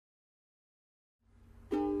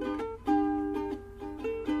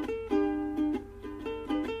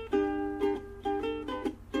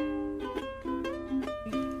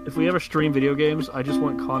if we ever stream video games, I just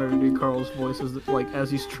want Connor to do Carl's voices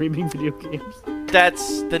as he's streaming video games.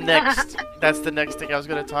 That's the next thing I was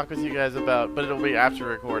gonna talk with you guys about, but it'll be after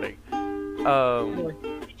recording. Who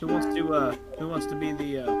wants to be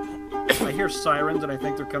the? I hear sirens and I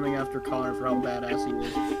think they're coming after Connor for how badass he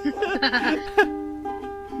is.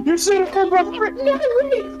 You should have come up for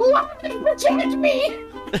protect me.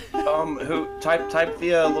 Who type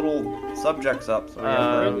the little subjects up? So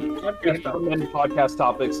podcast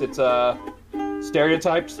topics. It's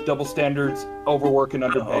stereotypes, double standards, overwork, and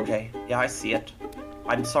underpaying. Okay, yeah, I see it.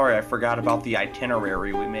 I'm sorry, I forgot about the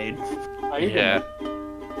itinerary we made. Yeah.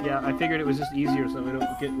 Yeah, I figured it was just easier so we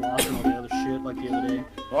don't get lost in all the other shit like the other day.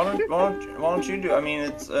 Why don't you do? I mean,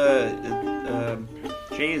 it's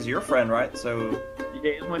Jay is your friend, right? So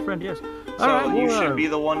Jay is my friend, yes. So you should be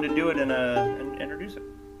the one to do it and introduce it.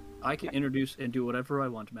 I can introduce and do whatever I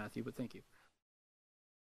want, Matthew, but thank you.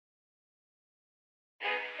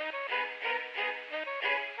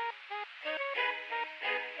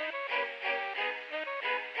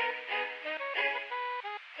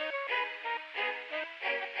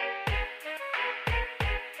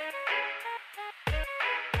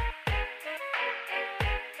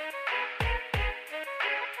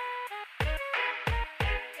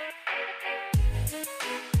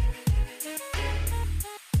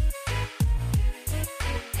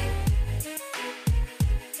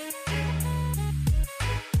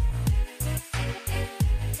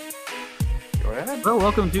 Well,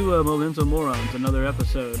 welcome to Memento Morons, another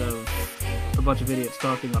episode of a bunch of idiots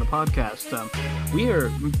talking on a podcast.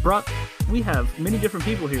 We have many different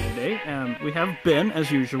people here today. We have Ben,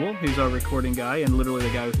 as usual, who's our recording guy and literally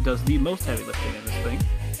the guy who does the most heavy lifting in this thing.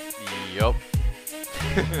 Yup.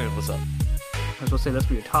 What's up? I was going to say that's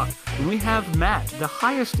where you talk. And we have Matt, the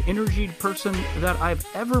highest energied person that I've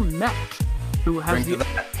ever met, who has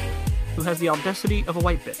the audacity of a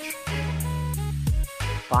white bitch.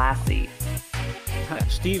 Classy.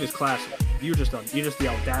 Steve is classy. You're just the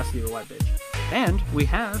audacity of a white bitch. And we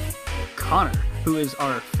have Connor, who is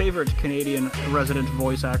our favorite Canadian resident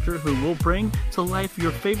voice actor, who will bring to life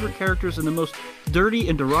your favorite characters in the most dirty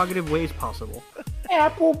and derogative ways possible.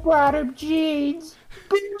 Apple bottom jeans,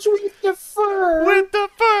 bitch with the fur. With the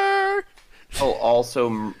fur. He'll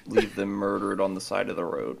also leave them murdered on the side of the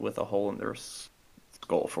road with a hole in their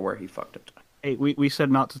skull for where he fucked it. Hey, we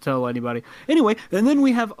said not to tell anybody. Anyway, and then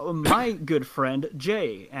we have my good friend,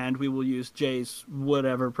 Jay, and we will use Jay's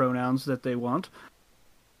whatever pronouns that they want.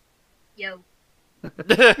 Yo.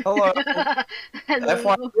 Hello.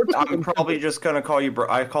 Hello. I'm probably just going to call you bro.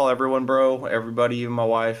 I call everyone bro, everybody, even my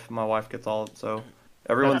wife. My wife gets all, so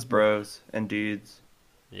everyone's bros and dudes.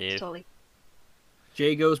 Yeah. Totally.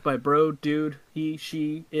 Jay goes by bro, dude, he,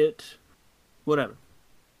 she, it, whatever.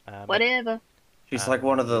 Whatever. She's like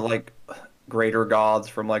one of the, greater gods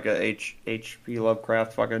from, a H.P.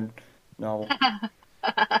 Lovecraft fucking novel.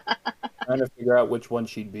 Trying to figure out which one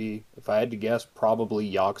she'd be. If I had to guess,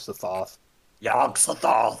 probably Yogg-Sothoth.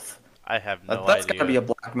 Yogg-Sothoth! I have no That's idea. gotta be a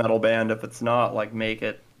black metal band. If it's not, make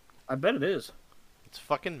it. I bet it is. Let's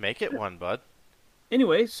fucking make it one, bud.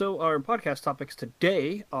 Anyway, so our podcast topics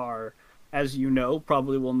today are, as you know,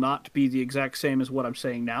 probably will not be the exact same as what I'm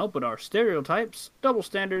saying now, but are stereotypes, double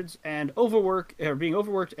standards, and being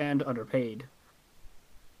overworked and underpaid.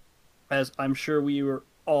 As I'm sure we were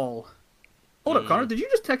all... Hold up, Connor, did you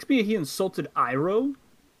just text me he insulted Iroh?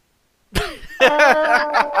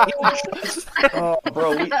 Oh,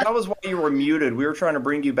 bro, that was why you were muted. We were trying to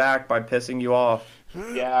bring you back by pissing you off.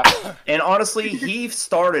 Yeah. And honestly, he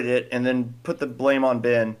started it and then put the blame on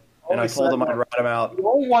Ben. And I told him I'd rat him out. The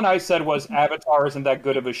only one I said was Avatar isn't that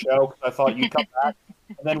good of a show, because I thought you'd come back.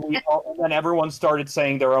 And then everyone started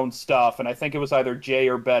saying their own stuff, and I think it was either Jay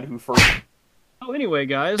or Ben who first... Oh, anyway,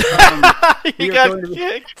 guys. He got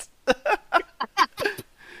kicked.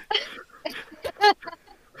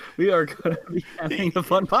 We are going to be having a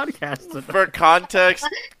fun podcast today. For context,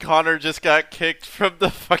 Connor just got kicked from the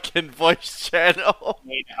fucking voice channel.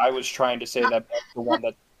 I was trying to say that that's the one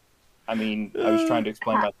that... I was trying to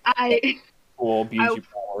explain that cool abuse your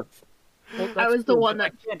power. Well, I was the one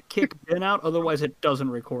that... I can't kick Ben out, otherwise it doesn't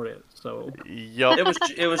record it, so... Yup.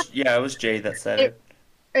 It was Jay that said it.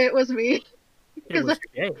 It was me. It was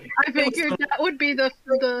Jay. I figured that would be the...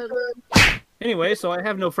 Anyway, so I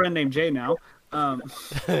have no friend named Jay now.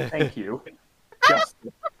 Thank you.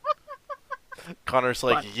 Connor's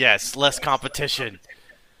like, yes, less competition.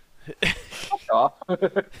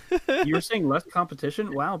 You were saying less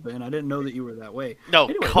competition? Wow, Ben, I didn't know that you were that way. No,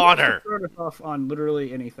 anyway, Connor! Start us off on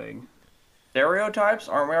literally anything. Stereotypes?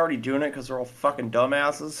 Aren't we already doing it because they're all fucking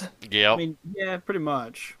dumbasses? Yep. I mean, yeah, pretty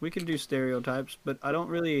much. We can do stereotypes, but I don't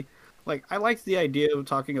really... Like, I liked the idea of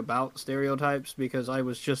talking about stereotypes because I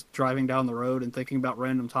was just driving down the road and thinking about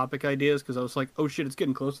random topic ideas because I was like, oh shit, it's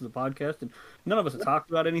getting close to the podcast and none of us have talked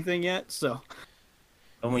about anything yet. So,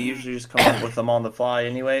 And we usually just come up with them on the fly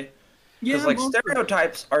anyway. Because yeah, like most of it.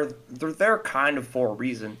 stereotypes they're there kind of for a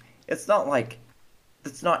reason. It's not like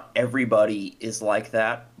it's not everybody is like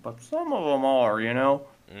that, but some of them are, you know.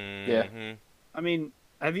 Mhm. I mean,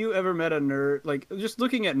 have you ever met a nerd? Like, just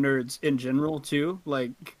looking at nerds in general, too,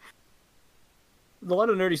 like, a lot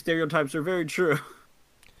of nerdy stereotypes are very true.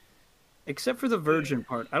 Except for the virgin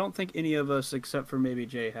part. I don't think any of us, except for maybe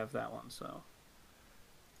Jay, have that one, so.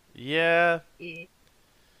 Yeah. Yeah.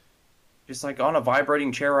 Just like on a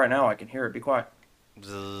vibrating chair right now, I can hear it. Be quiet.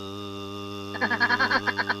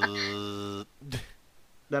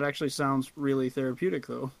 That actually sounds really therapeutic,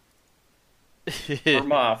 though. For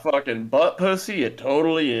my fucking butt pussy, it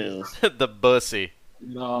totally is. The bussy.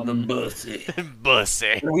 Um, pussy.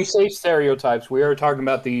 Bussy. when we say stereotypes, we are talking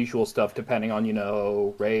about the usual stuff, depending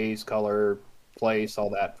on race, color, place, all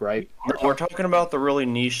that, right? We're talking about the really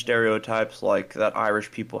niche stereotypes like that Irish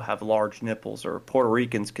people have large nipples or Puerto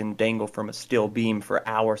Ricans can dangle from a steel beam for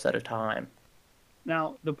hours at a time.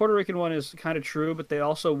 Now, the Puerto Rican one is kind of true, but they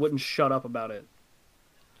also wouldn't shut up about it.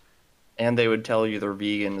 And they would tell you they're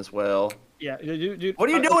vegan as well. Yeah, dude. What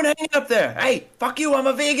are you doing hanging up there? Hey, fuck you, I'm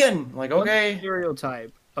a vegan! Like, One okay.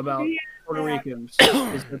 stereotype about Puerto Ricans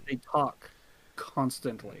is that they talk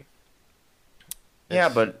constantly. Yeah,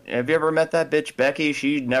 but have you ever met that bitch Becky?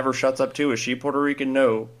 She never shuts up too. Is she Puerto Rican?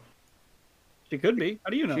 No. She could be. How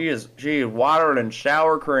do you know? She is water than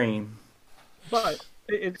sour cream. But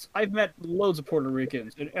I've met loads of Puerto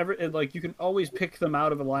Ricans, and like you can always pick them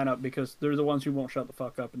out of a lineup because they're the ones who won't shut the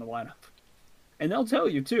fuck up in the lineup, and they'll tell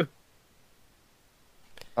you too.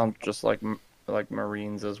 I'm just like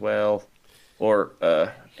Marines as well, or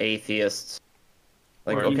atheists.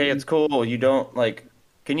 Like, Or okay, even- it's cool. You don't like.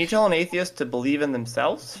 Can you tell an atheist to believe in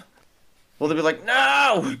themselves? Well, they'll be like,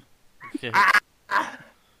 no.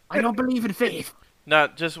 I don't believe in faith. No,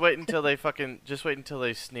 just wait until they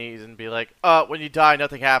sneeze and be like, when you die,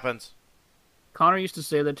 nothing happens. Connor used to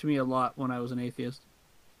say that to me a lot when I was an atheist.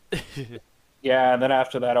 Yeah, and then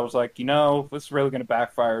after that, I was like, this is really going to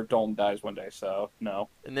backfire. Dalton dies one day, so no.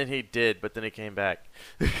 And then he did, but then he came back.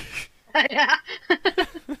 Yeah.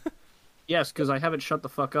 Yes, because I haven't shut the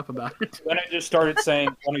fuck up about it. Then I just started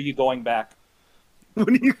saying, when are you going back? When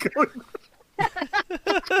are you going?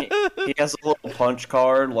 He has a little punch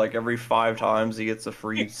card. Like every 5 times, he gets a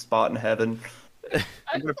free spot in heaven.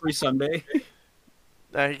 Every Sunday.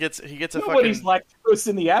 He gets a Nobody's fucking. lactose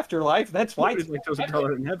in the afterlife. That's why. Nobody's lactose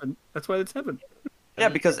intolerant in heaven. That's why it's heaven. Yeah,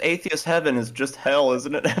 because atheist heaven is just hell,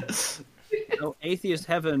 isn't it? No, atheist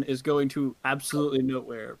heaven is going to absolutely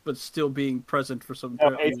nowhere, but still being present for some.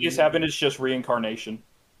 Atheist heaven is just reincarnation.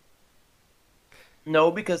 No,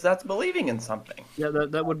 because that's believing in something. Yeah,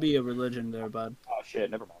 that would be a religion there, bud. Oh shit,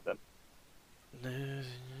 never mind then.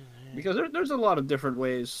 Because there's a lot of different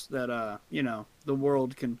ways that the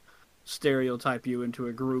world can stereotype you into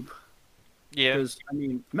a group. Yeah. Because I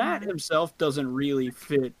mean, Matt himself doesn't really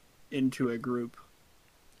fit into a group.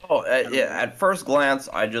 Oh, yeah. At first glance,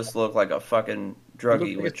 I just look like a fucking druggie,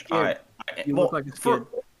 You look like a which kid. You look like a kid.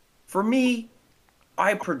 For me,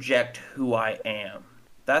 I project who I am.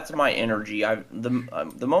 That's my energy.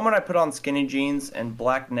 The moment I put on skinny jeans and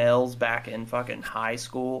black nails back in fucking high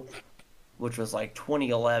school, which was like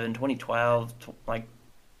 2011, 2012, like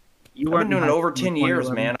You I've weren't been doing in it high over school in 10 years,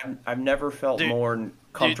 2011. man. I've never felt Dude, more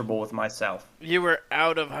comfortable with myself. You were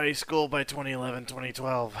out of high school by 2011,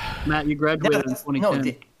 2012. Matt, you graduated in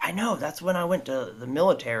 2010. I know. That's when I went to the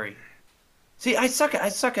military. See, I suck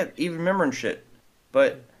at even remembering shit.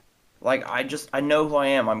 But like, I know who I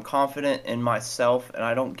am. I'm confident in myself, and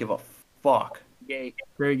I don't give a fuck. Gay,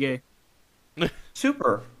 very gay.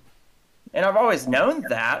 Super. And I've always known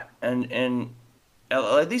that, and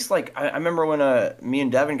at least like I remember when me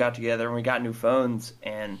and Devin got together and we got new phones,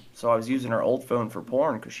 and so I was using her old phone for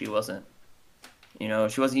porn because she wasn't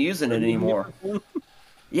using it anymore.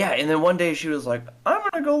 Yeah, and then one day she was like, "I'm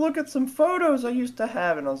gonna go look at some photos I used to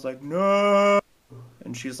have," and I was like, "No,"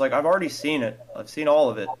 and she's like, "I've already seen it. I've seen all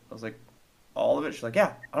of it." I was like, "All of it?" She's like,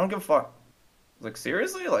 "Yeah, I don't give a fuck." I was like,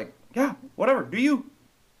 "Seriously?" Like, "Yeah, whatever. Do you?"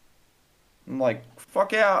 I'm like,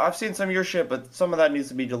 fuck yeah, I've seen some of your shit, but some of that needs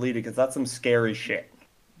to be deleted because that's some scary shit.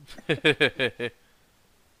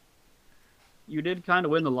 You did kind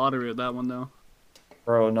of win the lottery with that one, though.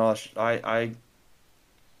 Bro, no, I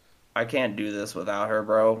can't do this without her,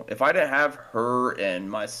 bro. If I didn't have her and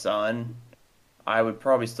my son, I would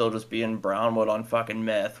probably still just be in Brownwood on fucking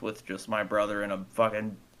meth with just my brother in a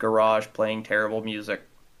fucking garage playing terrible music.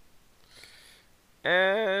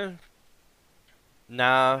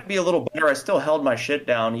 Nah. Be a little better. I still held my shit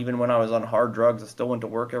down even when I was on hard drugs. I still went to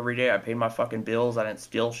work every day. I paid my fucking bills. I didn't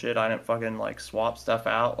steal shit. I didn't fucking like swap stuff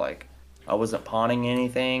out. Like I wasn't pawning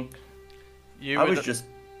anything. I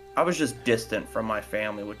was just distant from my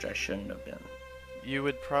family, which I shouldn't have been. You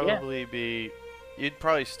would probably be... You'd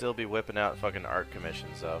probably still be whipping out fucking art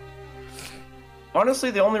commissions, though.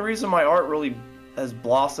 Honestly, the only reason my art really has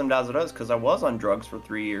blossomed as it is because I was on drugs for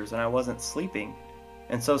 3 years and I wasn't sleeping.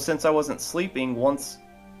 And so since I wasn't sleeping, once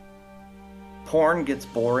porn gets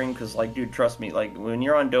boring, because, like, dude, trust me, like, when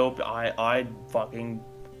you're on dope,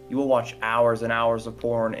 you will watch hours and hours of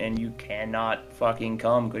porn and you cannot fucking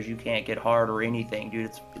come because you can't get hard or anything,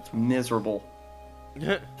 dude. It's miserable.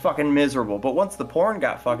 Fucking miserable. But once the porn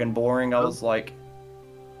got fucking boring, I was like,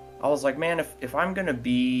 man, if I'm gonna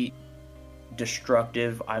be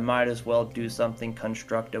destructive, I might as well do something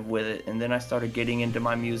constructive with it. And then I started getting into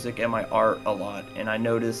my music and my art a lot, and I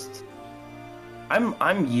noticed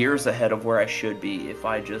I'm years ahead of where I should be if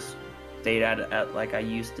I just stayed at it like I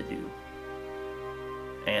used to do.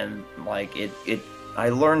 And like I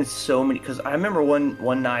learned so many, because I remember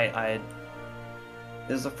one night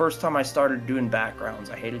this is the first time I started doing backgrounds.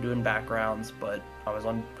 I hated doing backgrounds, but I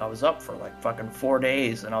was up for like fucking 4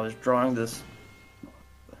 days, and I was drawing this.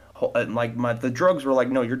 And like the drugs were like,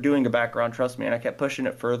 no, you're doing a background, trust me. And I kept pushing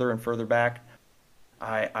it further and further back.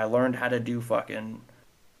 I learned how to do fucking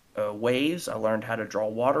waves. I learned how to draw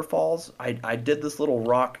waterfalls. I did this little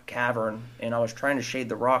rock cavern, and I was trying to shade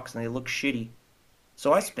the rocks, and they look shitty.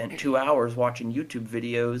 So I spent 2 hours watching YouTube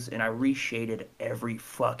videos, and I reshaded every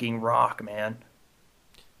fucking rock, man.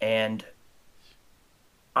 And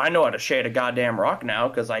I know how to shade a goddamn rock now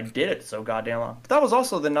because I did it so goddamn long. But that was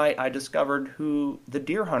also the night I discovered who the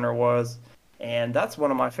Deer Hunter was, and that's one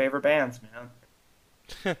of my favorite bands,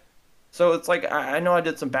 man. So it's like, I know I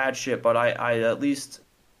did some bad shit, but I at least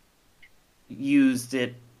used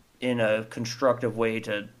it in a constructive way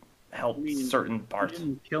to help certain parts. You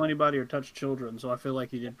didn't kill anybody or touch children, so I feel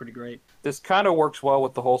like you did pretty great. This kind of works well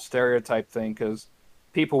with the whole stereotype thing, because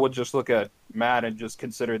people would just look at Matt and just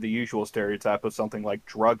consider the usual stereotype of something like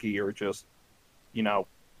druggy or just, you know.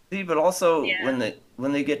 See, but also when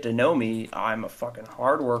they get to know me, I'm a fucking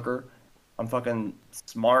hard worker. I'm fucking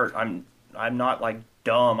smart. I'm not like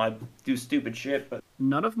dumb. I do stupid shit, but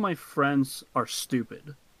none of my friends are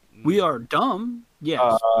stupid. We are dumb, yes.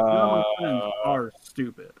 None of my friends are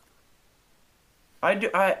stupid.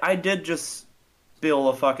 I did just spill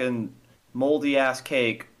a fucking moldy ass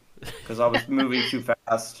cake because I was moving too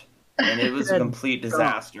fast, and it was a complete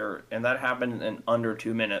disaster. And that happened in under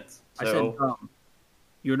 2 minutes. So, I said dumb.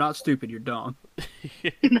 You're not stupid. You're dumb.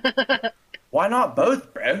 Why not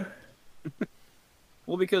both, bro?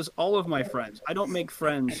 Well, because all of my friends, I don't make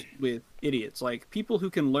friends with idiots. Like, people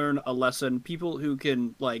who can learn a lesson, people who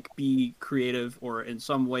can, like, be creative or in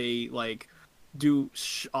some way, like, do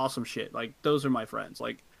awesome shit. Like, those are my friends.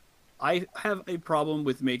 Like, I have a problem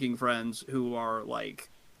with making friends who are, like,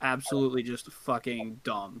 absolutely just fucking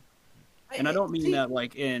dumb. And I don't mean that,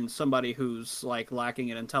 like, in somebody who's, like, lacking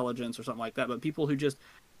in intelligence or something like that, but people who just,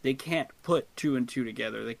 they can't put 2 and 2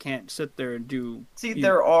 together. They can't sit there and do... See,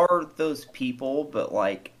 there are those people, but,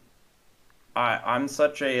 like, I'm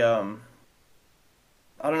such a,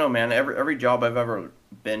 I don't know, man. Every job I've ever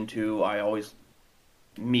been to, I always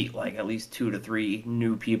meet, like, at least 2 to 3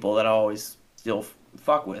 new people that I always still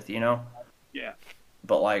fuck with, you know? Yeah.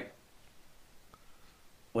 But, like...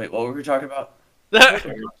 Wait, what were we talking about?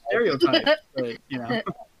 Stereotypes, but, you know.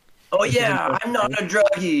 Oh, yeah, I'm not a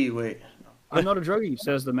druggie! Wait... I'm not a druggie,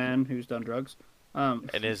 says the man who's done drugs. And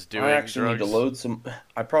is doing I actually drugs. need to load some...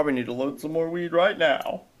 I probably need to load some more weed right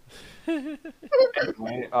now.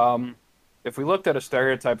 Anyway, if we looked at a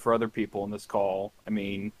stereotype for other people in this call, I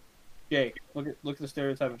mean... Jay, look at the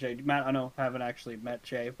stereotype of Jay. Matt, I know, haven't actually met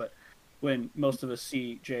Jay, but when most of us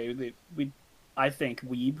see Jay, I think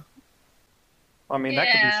weeb. I mean, that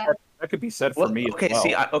could be said for me okay, as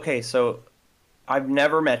well. See, so I've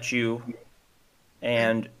never met you,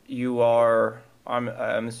 and you are, I'm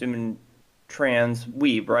assuming, trans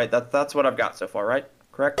weeb, right? That's what I've got so far, right?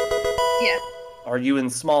 Correct? Yeah. Are you in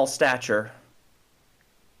small stature?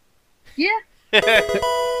 Yeah.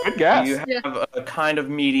 Good guess. Do you have a kind of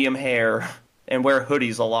medium hair and wear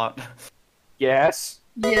hoodies a lot? Yes.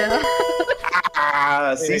 Yeah.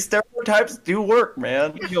 See, stereotypes do work,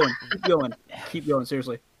 man. Keep going,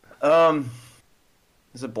 seriously.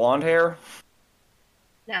 Is it blonde hair?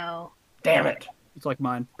 No. Damn it. It's like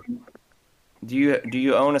mine. Do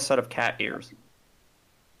you own a set of cat ears?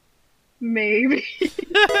 Maybe.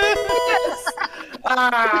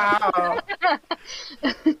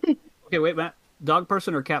 Okay, wait, Matt. Dog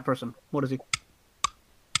person or cat person? What is he?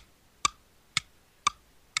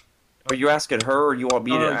 Are you asking her, or you want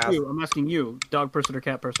me to ask? You. I'm asking you. Dog person or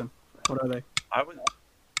cat person? What are they? I would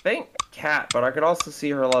think cat, but I could also see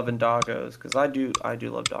her loving doggos because I do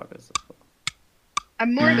love doggos.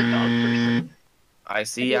 I'm more of a dog person. I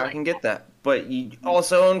see. I do I can get that, but you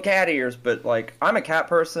also own cat ears. But like, I'm a cat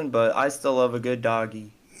person, but I still love a good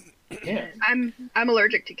doggy. Yeah. I'm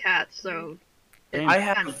allergic to cats, so I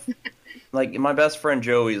have like my best friend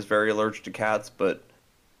Joey is very allergic to cats, but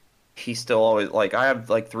he still always like I have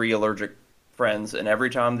like 3 allergic friends, and every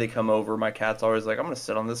time they come over, my cat's always like, "I'm gonna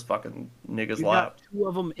sit on this fucking nigga's You lap." got 2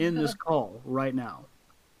 of them in this call right now.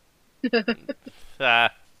 Ah,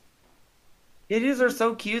 Kitties are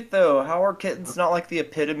so cute, though. How are kittens not like the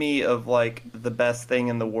epitome of like the best thing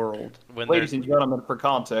in the world? when Ladies they're and gentlemen, for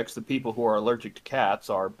context, the people who are allergic to cats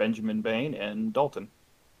are Benjamin Bain and Dalton.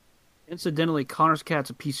 Incidentally, Connor's cat's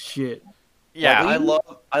a piece of shit. yeah,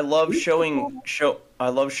 I love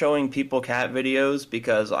showing people cat videos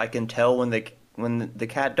because I can tell when the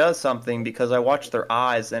cat does something because I watch their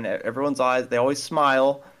eyes, and everyone's eyes, they always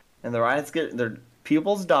smile and their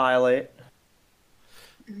pupils dilate.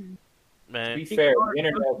 To man. be fair, the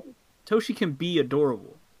internet. Toshi can be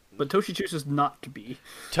adorable, but Toshi chooses not to be.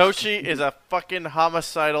 Toshi is a fucking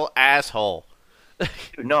homicidal asshole.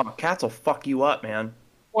 Dude, no, cats will fuck you up, man.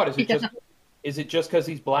 What is it? Yeah. Is it just because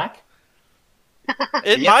he's black?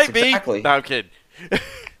 It Yes, might be. exactly. No, I'm kidding.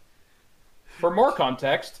 For more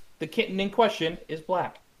context, the kitten in question is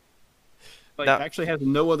black. Like, No. actually has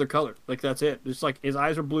no other color. Like, that's it. It's like his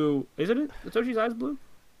eyes are blue. Isn't it? Is Toshi's eyes blue?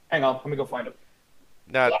 Hang on, let me go find him.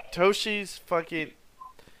 Now, Toshi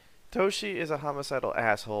is a homicidal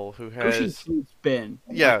asshole who has Toshi hates Ben.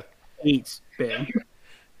 yeah, Hates Ben.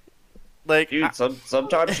 like Dude,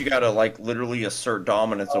 sometimes you gotta like literally assert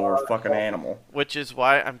dominance over a fucking animal. which is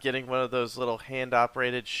why I'm getting one of those little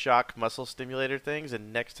hand-operated shock muscle stimulator things,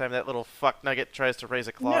 and next time that little fuck nugget tries to raise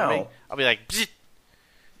a claw at me, No. I'll be like, "Bzzt."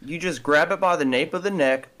 You just grab it by the nape of the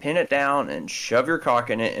neck, pin it down, and shove your cock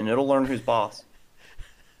in it, and it'll learn who's boss.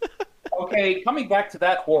 Okay, coming back to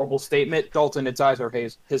that horrible statement, Dalton, his eyes are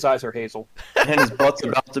hazel. And his butt's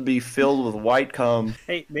about to be filled with white cum.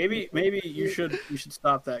 Hey, maybe you should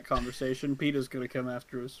stop that conversation. Peter's gonna come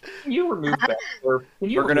after us. Can you remove that? Or can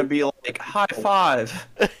you We're gonna remove- be like, high five.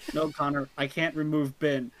 No, Connor, I can't remove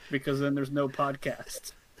Ben because then there's no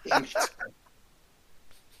podcast.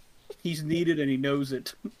 He's needed and he knows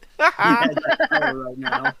it. He has that power right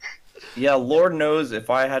now. Yeah, Lord knows if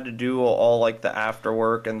I had to do all like the after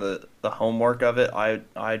work and the homework of it,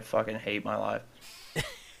 I'd fucking hate my life. I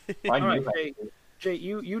All right, knew that. Jay,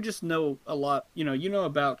 you just know a lot. You know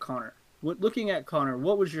about Connor. Looking at Connor,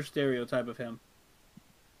 what was your stereotype of him?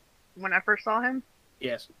 When I first saw him,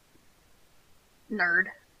 Yes. nerd.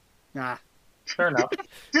 Ah, Fair enough.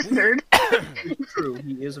 Just nerd. it's true.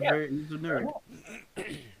 He's a nerd.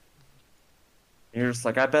 You're just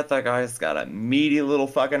like, I bet that guy's got a meaty little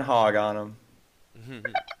fucking hog on him.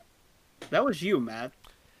 That was you, Matt.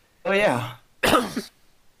 Oh yeah.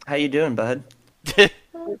 How you doing, bud?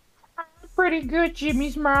 Pretty good,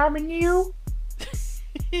 Jimmy's mom, and you?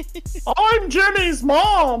 I'm Jimmy's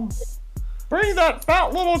mom. Bring that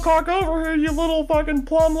fat little cock over here, you little fucking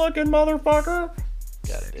plum-looking motherfucker.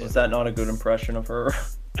 Was that not a good impression of her?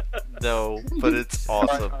 No, but it's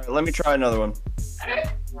awesome. All right, let me try another one.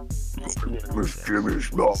 Miss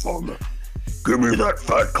Jimmy's mom. Give me that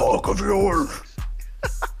fat cock of yours.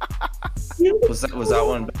 Was that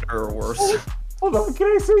one better or worse? Hold on, can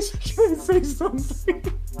I say something?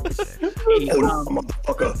 Hey, Oh, no,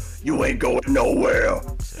 motherfucker, you ain't going nowhere.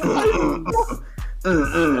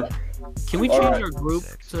 can we change our group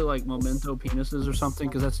to like Memento Penises or something?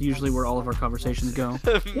 Because that's usually where all of our conversations go.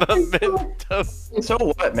 Memento. So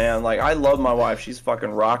what, man? Like, I love my wife. She's fucking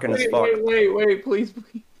rocking as fuck. Wait, please.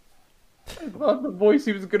 I thought the voice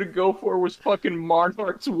he was gonna go for was fucking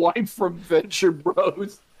Monarch's wife from Venture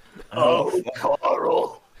Bros. Oh,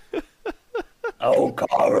 Carl. Oh,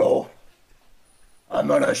 Carl. I'm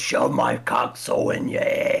gonna shove my cock so in your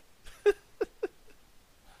ass.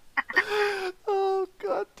 Oh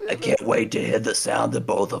god I damn it. can't wait to hear the sound of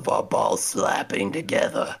both of our balls slapping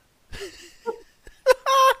together.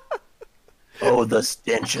 Oh, the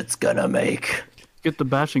stench it's gonna make. Get the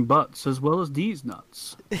bashing butts as well as these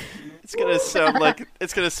nuts. It's gonna sound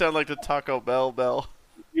like the Taco Bell bell.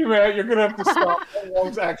 You're gonna have to stop. My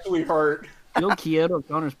lungs actually hurt. Yo quiero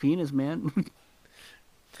Connor's penis, man.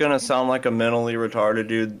 It's gonna sound like a mentally retarded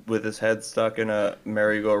dude with his head stuck in a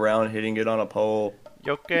merry-go-round hitting it on a pole.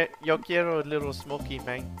 Yo quiero a little smoky,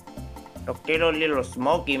 man. Okay, little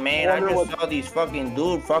Smokey, man. I just saw these fucking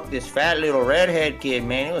dude fuck this fat little redhead kid,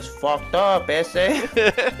 man. He was fucked up, ese.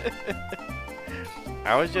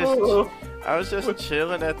 I was just I was just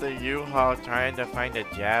chilling at the U-Haul trying to find a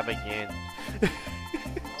job again.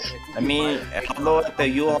 I mean, although at the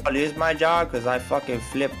U-Haul is my job, because I fucking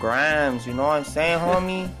flip grams, you know what I'm saying,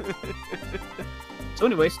 homie? So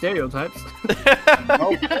anyway, stereotypes.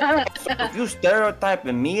 If you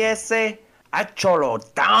stereotyping me, ese, I cholo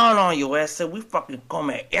down on you, ese. We fucking come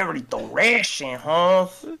at every direction, huh?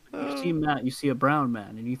 You see Matt, you see a brown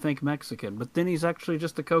man, and you think Mexican, but then he's actually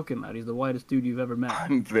just a coconut. He's the whitest dude you've ever met.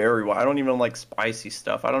 I'm very I don't even like spicy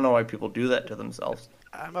stuff. I don't know why people do that to themselves.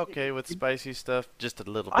 I'm okay with spicy stuff, just a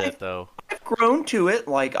little I- bit though. I've grown to it.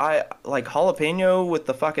 Like I like jalapeno with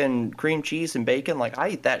the fucking cream cheese and bacon. Like I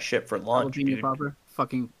eat that shit for lunch, Jalapeno dude. popper,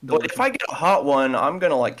 fucking But delicious. if I get a hot one, I'm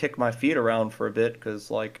gonna like kick my feet around for a bit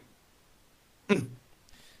because like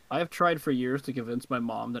I have tried for years to convince my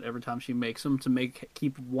mom that every time she makes them to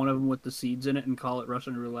keep one of them with the seeds in it and call it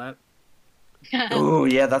Russian roulette. ooh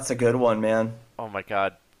yeah, that's a good one, man. Oh my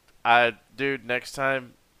god. Dude, next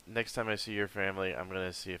time I see your family, I'm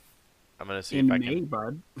gonna see if In I May, can.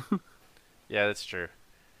 bud. Yeah, that's true.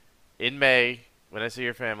 In May, when I see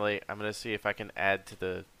your family, I'm gonna see if I can add to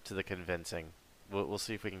the convincing. We'll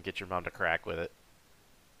see if we can get your mom to crack with it.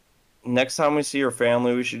 Next time we see your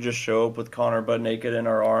family, we should just show up with Connor butt naked in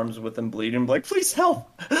our arms with him bleeding. Like, please help!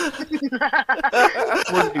 What did you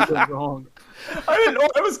do wrong? I didn't know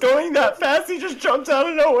I was going that fast. He just jumped out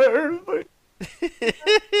of nowhere. Like,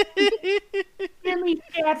 Jimmy's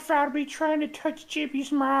dad found me trying to touch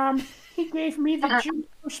Jimmy's mom. He gave me the Jimmy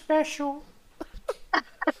special.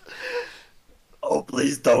 Oh,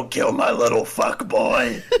 please don't kill my little fuck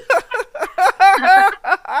boy.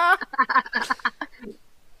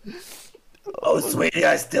 Oh, sweetie,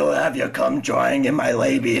 I still have your cum drying in my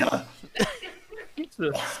labia.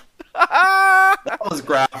 that was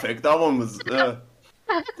graphic. That one was. That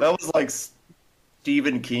was like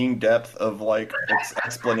Stephen King depth of like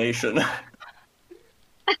explanation.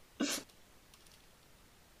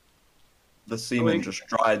 The semen just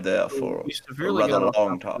dried there for We a severely got rather off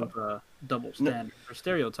long topic time. of double standard or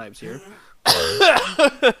stereotypes here.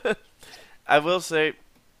 I will say,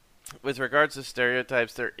 with regards to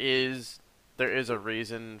stereotypes, there is a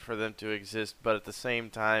reason for them to exist, but at the same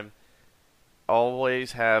time,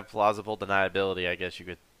 always have plausible deniability. I guess you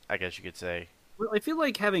could say. Well, I feel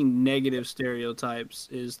like having negative stereotypes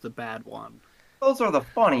is the bad one. Those are the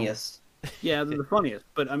funniest. Yeah, they're the funniest.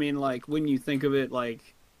 But I mean, like when you think of it,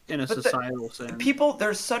 like in a societal sense, People,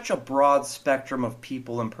 there's such a broad spectrum of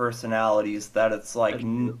people and personalities that it's like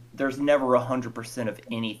there's never 100% of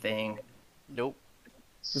anything. Nope.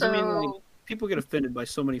 'Cause, I mean, like, people get offended by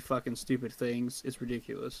so many fucking stupid things. It's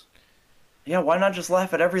ridiculous. Yeah, why not just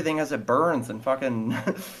laugh at everything as it burns and fucking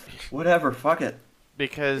whatever, fuck it.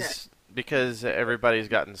 Because everybody's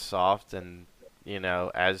gotten soft, and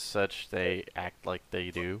as such, they act like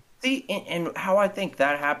they do. See, and how I think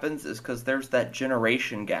that happens is because there's that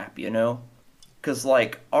generation gap, you know? Because,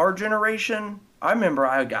 like, our generation, I remember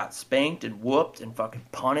I got spanked and whooped and fucking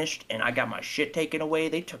punished, and I got my shit taken away.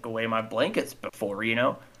 They took away my blankets before, you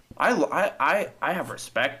know? I have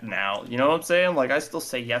respect now, you know what I'm saying? Like, I still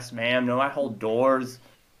say yes, ma'am. No, I hold doors.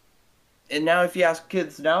 And now if you ask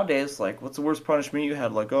kids nowadays, like, what's the worst punishment you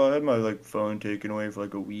had? Like, oh, I had my, like, phone taken away for,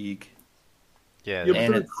 like, a week. Yeah. Yeah,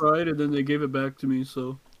 And but I it's- cried and then they gave it back to me.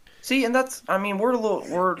 So See, and that's, I mean,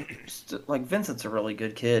 like, Vincent's a really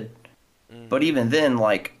good kid. But even then,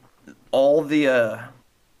 like, all the,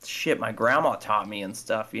 shit my grandma taught me and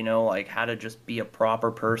stuff, you know, like, how to just be a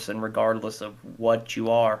proper person regardless of what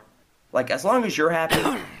you are. Like, as long as you're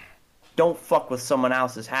happy, don't fuck with someone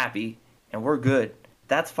else's happy, and we're good.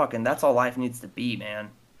 That's all life needs to be, man.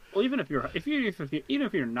 well, even if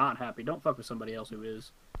you're not happy, don't fuck with somebody else who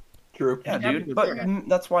is. True. Yeah, Be happy dude. with But their happy.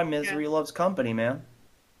 that's why misery loves company, man.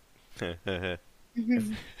 Yeah.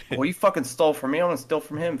 Well, you fucking stole from me, I'm gonna steal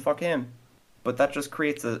from him. Fuck him. But that just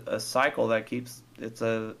creates a cycle that keeps it's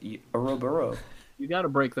a Ouroboros. You got to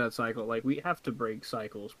break that cycle. Like we have to break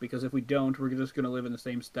cycles because if we don't, we're just gonna live in the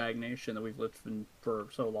same stagnation that we've lived in for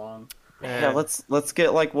so long. Yeah, let's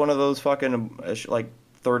get like one of those fucking like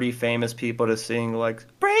 30 famous people to sing like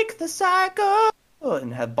 "Break the Cycle"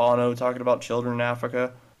 and have Bono talking about children in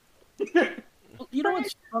Africa. You know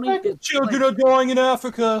what's funny? It's Children like, are dying in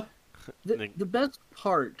Africa. the best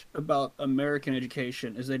part about American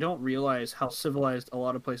education is they don't realize how civilized a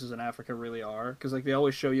lot of places in Africa really are. Because like they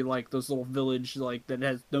always show you like those little village like that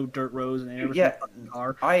has no dirt roads and they never see Yeah, a fucking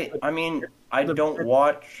car. I mean, I don't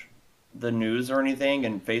watch the news or anything,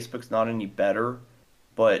 and Facebook's not any better.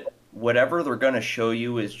 But whatever they're gonna show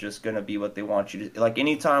you is just gonna be what they want you to. Like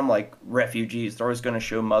anytime, like refugees, they're always gonna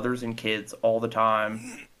show mothers and kids all the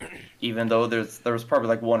time, even though there's probably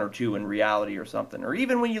like one or two in reality or something. Or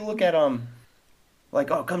even when you look at like,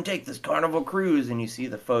 oh, come take this Carnival cruise, and you see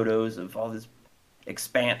the photos of all this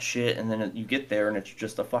expanse shit, and then you get there and it's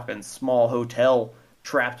just a fucking small hotel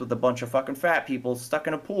trapped with a bunch of fucking fat people stuck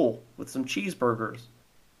in a pool with some cheeseburgers.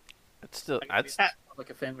 I'd still, Like, I'd, that sounds like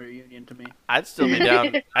a family reunion to me. I'd still be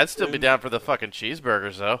down. I'd still be down for the fucking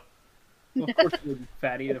cheeseburgers, though. Well, of course, you would be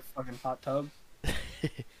fatty in a fucking hot tub.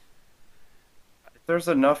 There's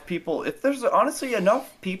enough people. If there's honestly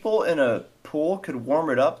enough people in a pool could warm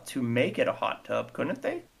it up to make it a hot tub, couldn't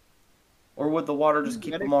they? Or would the water just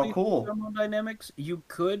keep them all Theoretically, cool? Thermodynamics, you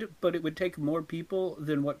could, but it would take more people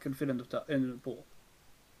than what could fit in the pool.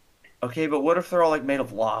 Okay, but what if they're all like made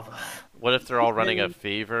of lava? What if they're all running a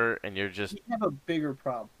fever and you're You have a bigger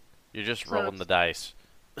problem. just So rolling the dice?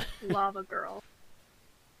 Lava girl.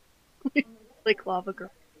 Like lava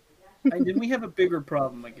girl. And then we have a bigger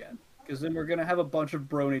problem again. Because then we're going to have a bunch of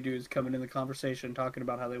brony dudes coming in the conversation talking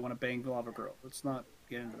about how they want to bang the lava girl. Let's not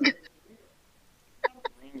get into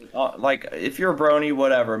that. Like, if you're a brony,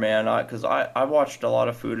 whatever, man. Because I watched a lot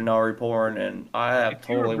of Fudanari porn, and I have If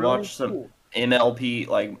you're a totally brony, watched some cool. MLP.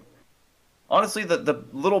 Like, honestly, the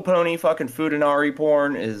Little Pony fucking Fudanari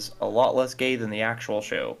porn is a lot less gay than the actual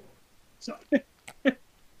show.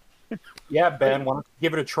 Yeah, Ben, why don't you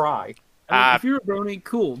give it a try? I mean, if you're a brony,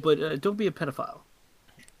 cool, but don't be a pedophile.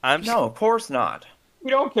 No, of course not. We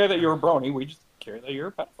don't care that you're a brony. We just care that you're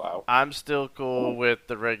a pedophile. I'm still cool with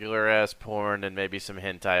the regular ass porn and maybe some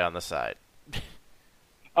hentai on the side.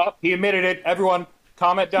 Oh, he admitted it. Everyone,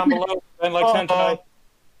 comment down below. Ben likes hentai.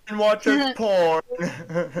 And watches porn.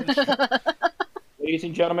 Ladies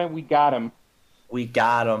and gentlemen, we got him. We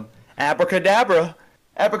got him. Abracadabra.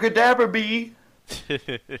 Abracadabra, bee.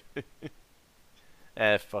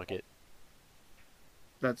 Fuck it.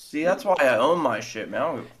 See, that's why I own my shit, man. I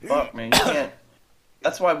don't give a fuck, man. You can't.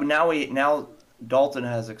 That's why now Dalton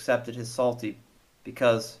has accepted his salty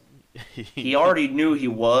because he already knew he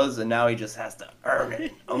was, and now he just has to earn it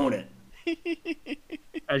and own it.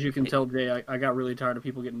 As you can tell, Jay, I got really tired of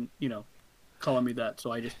people getting, calling me that,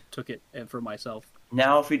 so I just took it for myself.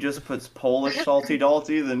 Now, if he just puts Polish salty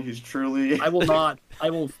dalty, then he's truly. I will not. I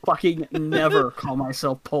will fucking never call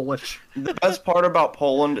myself Polish. The best part about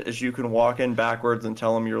Poland is you can walk in backwards and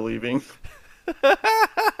tell them you're leaving.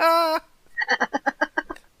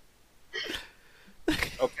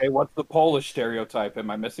 Okay, what's the Polish stereotype? Am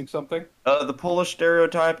I missing something? The Polish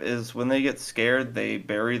stereotype is when they get scared, they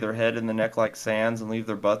bury their head in the neck like sands and leave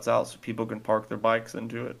their butts out so people can park their bikes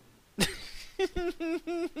into it.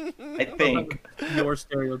 I think Your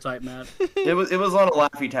stereotype, Matt. it was on a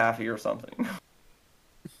Laffy Taffy or something.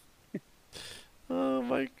 Oh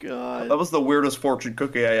my god. That was the weirdest fortune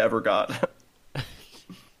cookie I ever got.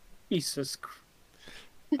 Jesus Christ.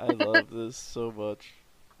 I love this so much.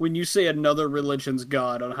 When you say another religion's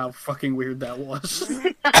god on how fucking weird that was.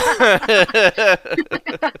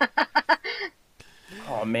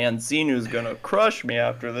 Oh man, Xenu's gonna crush me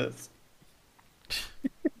after this.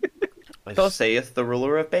 So saith the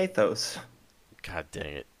ruler of Bathos. God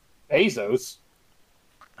dang it. Bezos.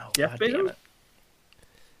 Oh, Jeff God damn Bezos? it.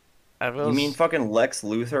 I You mean fucking Lex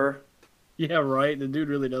Luthor? Yeah, right. The dude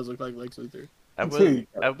really does look like Lex Luthor.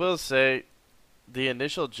 I will say, the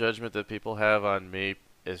initial judgment that people have on me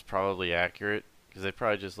is probably accurate, because they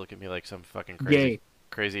probably just look at me like some fucking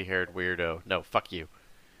crazy-haired weirdo. No, fuck you.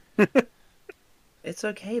 It's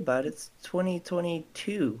okay, bud. It's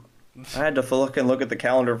 2022. I had to look at the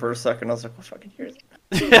calendar for a second. I was like, what fucking year is it?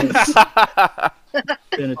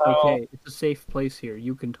 Then it's okay. It's a safe place here.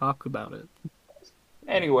 You can talk about it.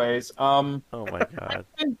 Anyways, Oh my god.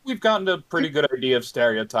 I think we've gotten a pretty good idea of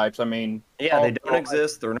stereotypes. I mean, Yeah, they don't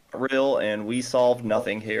exist. They're not real, and we solved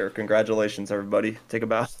nothing here. Congratulations, everybody. Take a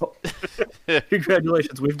bow.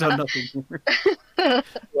 Congratulations, we've done nothing more.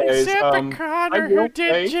 anyways, Connor, who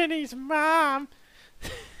did Jenny's mom.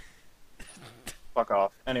 fuck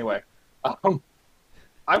off. Anyway,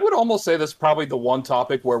 I would almost say this is probably the one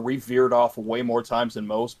topic where we veered off way more times than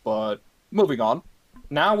most, but moving on.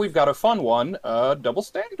 Now we've got a fun one, double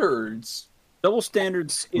standards. Double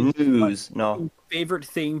standards is News. my No. favorite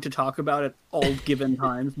thing to talk about at all given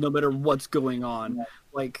times, no matter what's going on.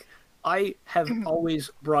 Like, I have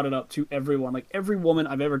always brought it up to everyone. Like, every woman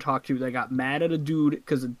I've ever talked to that got mad at a dude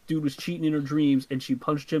because the dude was cheating in her dreams and she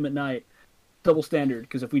punched him at night. Double standard,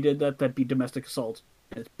 because if we did that, that'd be domestic assault.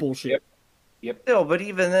 And it's bullshit. Still, but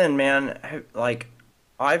even then, man,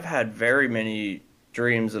 I've had very many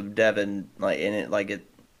dreams of Devin, I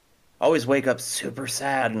always wake up super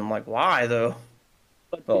sad, and I'm like, why though?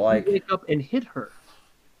 But But if like you wake up and hit her,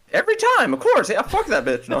 every time, of course. Yeah, fuck that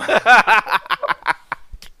bitch. No.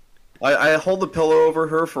 I hold the pillow over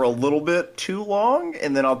her for a little bit too long,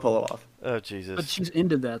 and then I'll pull it off. Oh but Jesus! she's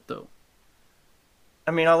into that though.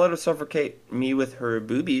 I mean, I'll let her suffocate me with her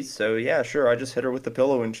boobies, so yeah, sure. I just hit her with the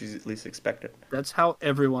pillow when she's at least expected. That's how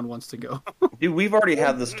everyone wants to go. Dude, we've already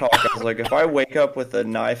had this talk. I was like, if I wake up with a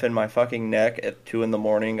knife in my fucking neck at 2 in the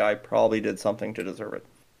morning, I probably did something to deserve it.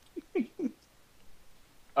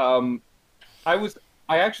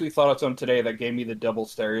 I actually thought of something today that gave me the double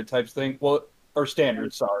stereotypes thing. Well, or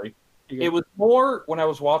standards, sorry. It was more when I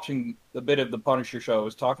was watching the bit of the Punisher show I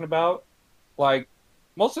was talking about. Like,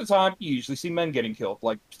 most of the time, you usually see men getting killed,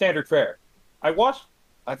 like standard fare.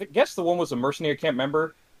 Guess the one was a mercenary, I can't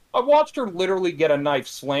remember. I watched her literally get a knife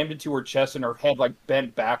slammed into her chest and her head like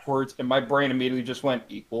bent backwards, and my brain immediately just went,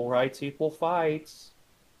 equal rights, equal fights.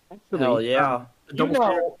 Actually, Hell yeah. the double You know-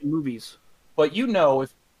 standard in movies. But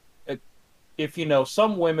if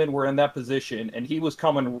some women were in that position and he was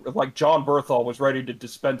coming like John Berthal was ready to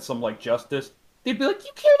dispense some like justice, they'd be like,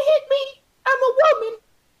 "You can't hit me. I'm a woman."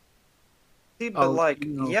 See, but Oh, like,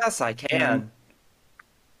 no. yes, I can.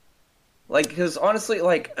 Like, because honestly,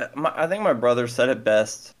 like, I think my brother said it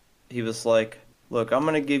best. He was like, "Look, I'm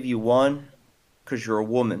gonna give you one, cause you're a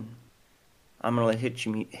woman. I'm gonna hit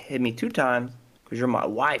me 2 times, cause you're my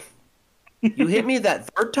wife. You hit me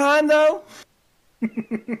that 3rd time though,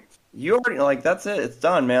 you already like that's it. It's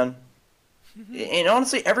done, man." And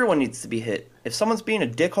honestly, everyone needs to be hit. If someone's being a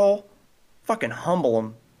dickhole, fucking humble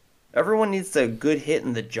them. Everyone needs a good hit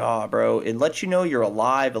in the jaw, bro. It lets you know you're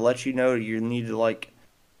alive. It lets you know you need to, like...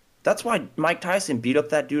 That's why Mike Tyson beat up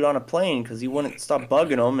that dude on a plane, because he wouldn't stop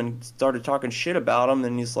bugging him and started talking shit about him.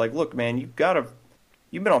 And he's like, "Look, man, you've been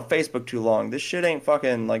on Facebook too long. This shit ain't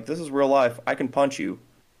fucking... Like, this is real life. I can punch you."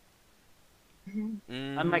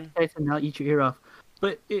 I'm Mike Tyson. I'll eat your ear off.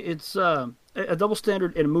 But it's a double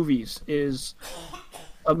standard in movies is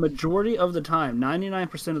a majority of the time,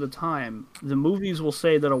 99% of the time, the movies will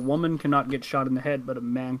say that a woman cannot get shot in the head, but a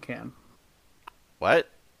man can. What?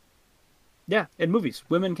 Yeah, in movies,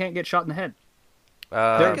 women can't get shot in the head. Um,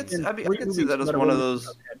 I could see that as one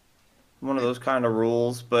of those kind of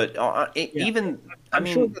rules, but even... I'm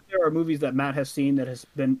sure that there are movies that Matt has seen that has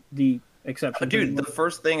been the exception. Dude, the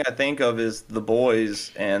first thing I think of is The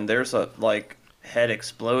Boys, and there's a, like, head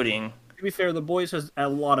exploding. To be fair, The Boys has a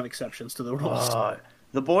lot of exceptions to the rules.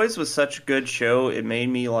 The Boys was such a good show. It made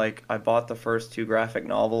me, like, I bought the first 2 graphic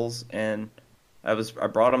novels, and I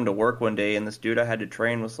brought them to work one day, and this dude I had to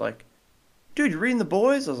train was like, "Dude, you reading The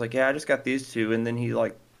Boys?" I was like, "Yeah, I just got these 2," and then he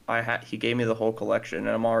gave me the whole collection, and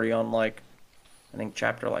I'm already on, like, I think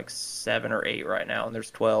chapter, like, 7 or 8 right now, and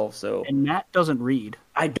there's 12, so... And Matt doesn't read.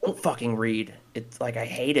 I don't fucking read. It's, like, I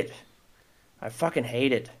hate it. I fucking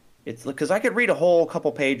hate it. It's, because I could read a whole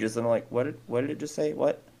couple pages, and I'm like, what did it just say?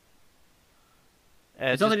 What?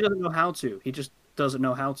 It's not that he doesn't know how to. He just doesn't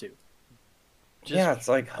know how to. Yeah, it's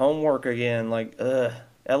like homework again. Like, ugh.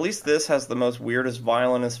 At least this has the most weirdest,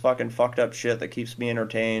 violentest, fucking fucked up shit that keeps me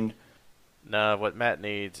entertained. No, what Matt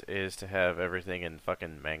needs is to have everything in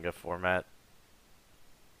fucking manga format.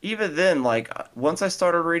 Even then, like, once I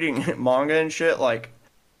started reading manga and shit, like,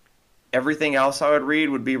 everything else I would read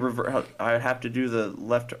would be I'd have to do the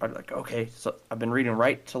left. I'm like, okay, so I've been reading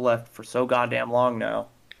right to left for so goddamn long now.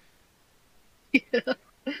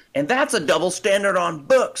 And that's a double standard on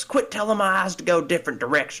books. Quit telling my eyes to go different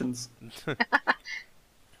directions.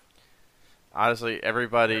 Honestly,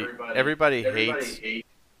 everybody hates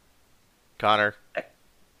Connor.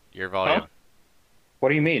 Your volume. Huh? What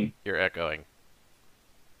do you mean? You're echoing.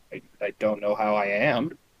 I don't know how I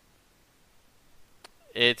am.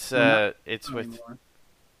 It's with.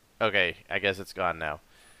 Okay, I guess it's gone now.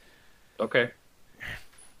 Okay.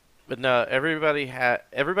 But no, everybody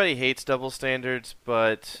hates double standards,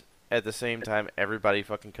 but at the same time, everybody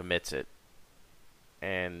fucking commits it,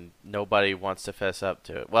 and nobody wants to fess up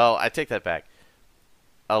to it. Well, I take that back.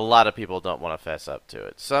 A lot of people don't want to fess up to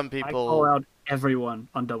it. Some people. I call out everyone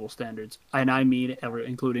on double standards, and I mean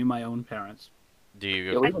including my own parents. Do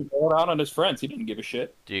you? Yeah, we can call it out on his friends. He didn't give a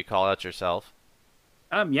shit. Do you call out yourself?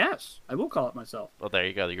 Yes, I will call it myself. Well, there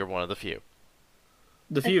you go. You're one of the few.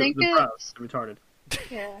 The few, think the proud, it's- the retarded.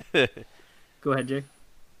 Yeah. Go ahead, Jay.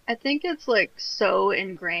 I think it's like so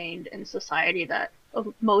ingrained in society that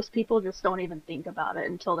most people just don't even think about it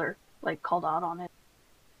until they're like called out on it.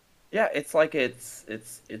 Yeah, it's like it's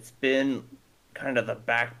been kind of the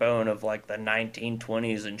backbone of like the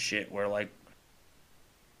 1920s and shit, where like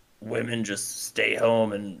women just stay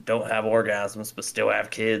home and don't have orgasms but still have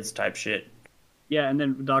kids type shit. Yeah, and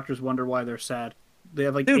then doctors wonder why they're sad. they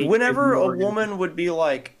have like Dude, 8 whenever a more woman would be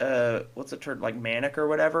like, what's the term, like manic or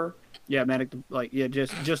whatever, yeah, manic, like yeah,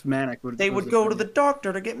 just manic. they was would go to term. the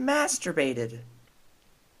doctor to get masturbated to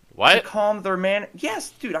What? calm their man.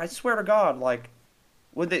 Yes, dude, I swear to God, like,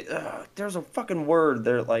 would they? There's a fucking word.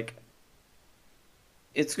 They're like,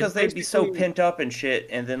 it's because they'd be so basically- pent up and shit,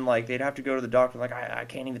 and then like they'd have to go to the doctor, like I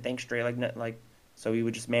can't even think straight, like so he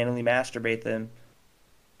would just manually masturbate them,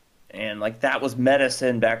 and like that was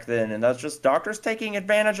medicine back then, and that's just doctors taking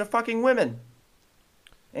advantage of fucking women.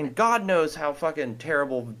 And God knows how fucking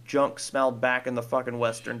terrible junk smelled back in the fucking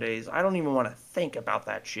Western days. I don't even want to think about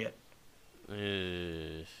that shit.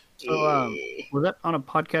 So, was that on a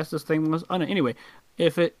podcast? This thing was on. Anyway,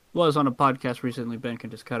 if it was on a podcast recently, Ben can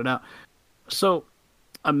just cut it out. So,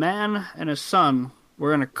 a man and his son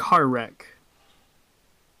were in a car wreck,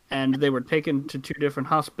 and they were taken to 2 different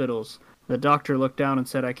hospitals. The doctor looked down and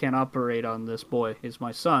said, "I can't operate on this boy. He's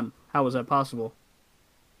my son." How was that possible?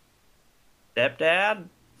 Stepdad?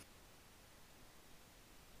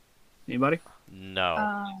 Anybody?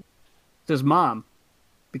 No. It's his mom,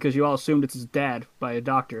 because you all assumed it's his dad by a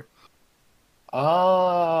doctor.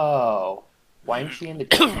 Oh. Why isn't she in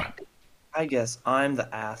the I guess I'm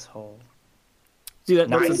the asshole. See, that's,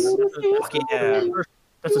 Nice. Fuck yeah.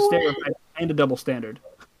 that's a stereotype and a double standard.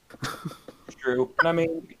 True. And I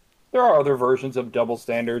mean, there are other versions of double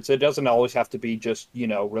standards. It doesn't always have to be just,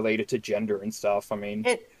 related to gender and stuff. I mean,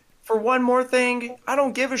 And for one more thing, I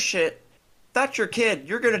don't give a shit. That's your kid.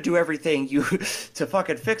 You're gonna do everything you to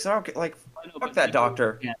fucking fix it. I don't get, like, fuck that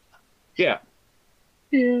doctor. yeah.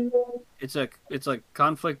 Yeah. It's a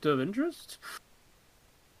conflict of interest.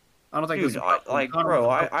 I don't think Dude, it's a conflict bro, of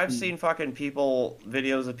I've interest. seen fucking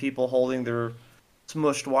videos of people holding their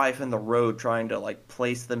smushed wife in the road trying to, like,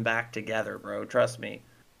 place them back together, bro. Trust me.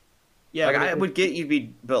 Yeah, Like, but I would get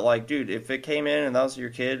but, like, dude, if it came in and that was your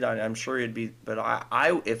kid, I'm sure you'd be, but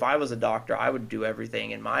if I was a doctor, I would do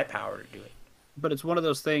everything in my power to do it. but it's one of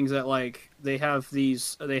those things that like they have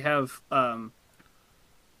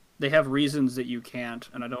reasons that you can't,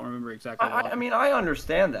 and I don't remember exactly why. I mean, I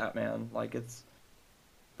understand that, man. Like,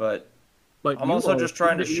 but but I'm you also all just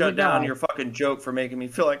trying to assumed that you shut would down die. your fucking joke for making me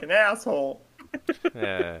feel like an asshole.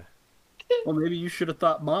 Yeah. Well, maybe you should have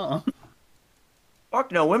thought mom.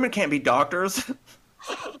 Fuck no, women can't be doctors.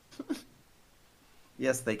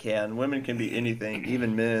 Yes, they can. Women can be anything,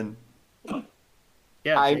 even men.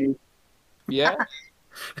 Yeah, Yeah.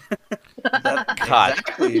 God.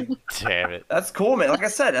 Exactly. Damn it. That's cool, man. Like I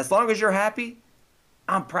said, as long as you're happy,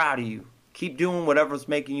 I'm proud of you. Keep doing whatever's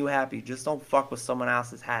making you happy. Just don't fuck with someone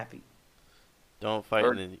else's happy. Don't fight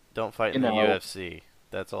Or, in the you know, UFC.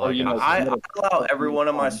 That's all I or, got. I allow everyone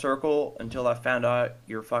in my circle until I found out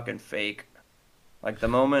you're fucking fake. Like, the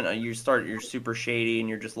moment you're super shady and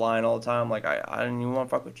you're just lying all the time, like, I don't even want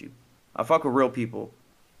to fuck with you. I fuck with real people.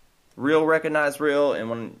 Real recognize real, and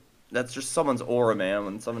when that's just someone's aura, man.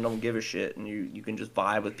 When someone don't give a shit, and you can just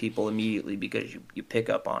vibe with people immediately because you pick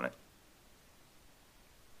up on it.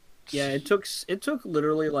 yeah. It took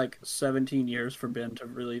literally like 17 years for Ben to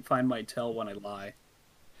really find my tell when I lie.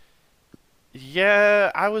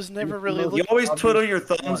 Yeah, I was never really You looking. always twiddle your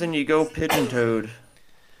thumbs and you go pigeon-toed.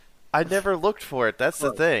 I never looked for it. That's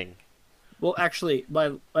the thing. Well, actually,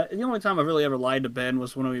 the only time I really ever lied to Ben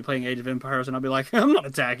was when we were playing Age of Empires, and I'd be like, "I'm not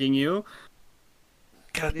attacking you."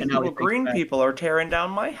 God, these And now he little thinks green back. people are tearing down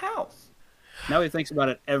my house. Now he thinks about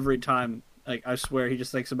it every time. Like, I swear, he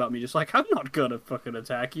just thinks about me, just like, "I'm not gonna fucking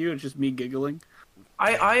attack you." It's just me giggling.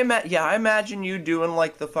 I imagine you doing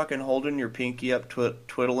like the fucking holding your pinky up,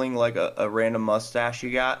 twiddling like a random mustache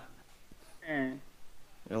you got.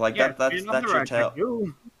 You're like that's your tell.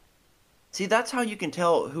 See, that's how you can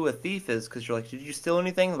tell who a thief is, because you're like, did you steal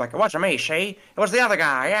anything? They're like, it wasn't me, see? It was the other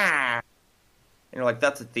guy, yeah. And you're like,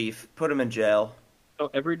 that's a thief. Put him in jail. So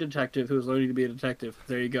every detective who is learning to be a detective,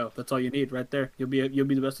 there you go. That's all you need right there. You'll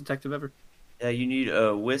be the best detective ever. Yeah, you need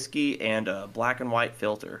a whiskey and a black and white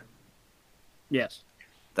filter. Yes.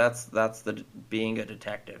 That's the being a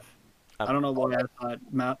detective. I don't know why I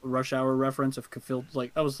thought Rush Hour reference of Gefilte.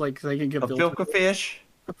 Like, I was like thinking Gefilte fish.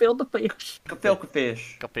 Gefilte fish. Gefilte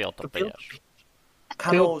fish. Gefilte fish.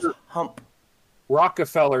 Camel's hump.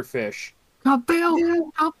 Rockefeller fish.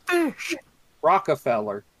 Gefilte fish.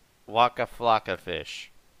 Rockefeller. Waka flocka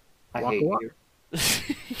fish. I Waka hate waka. you.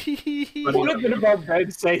 What have been about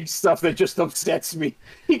Ben saying stuff that just upsets me?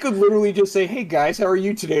 He could literally just say, "Hey guys, how are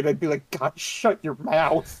you today?" And I'd be like, "God, shut your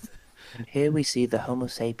mouth." And here we see the Homo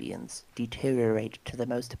sapiens deteriorate to the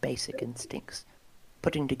most basic instincts,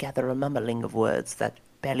 putting together a mumbling of words that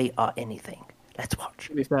barely are anything. Let's watch.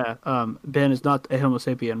 To be fair, Ben is not a Homo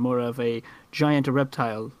sapien, more of a giant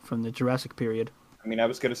reptile from the Jurassic period. I mean, I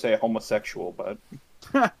was gonna say homosexual,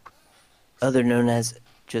 but Other known as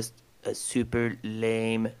just a super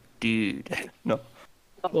lame dude. No.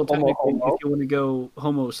 Well, technically, if you want to go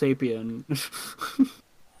Homo sapien,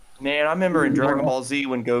 Man, I remember in Dragon Ball Z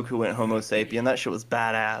when Goku went Homo sapien. That shit was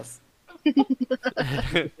badass.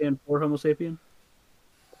 and for Homo sapien.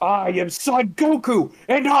 I am Son Goku,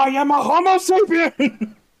 and I am a Homo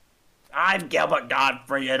sapien. I'm Gilbert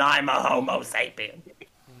Godfrey, and I'm a Homo sapien.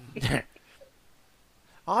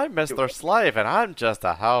 I'm Mr. Slave, and I'm just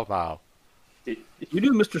a homo. You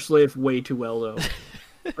do Mr. Slave way too well, though.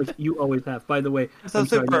 Like you always have. By the way, So I'm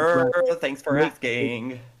sorry, super. no, Thanks for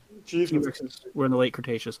asking. T-Rexes were in the late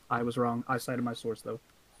Cretaceous. I was wrong. I cited my source, though.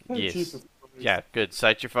 Yes. Yeah, good.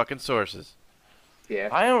 Cite your fucking sources. Yeah.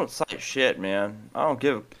 I don't cite shit, man. I don't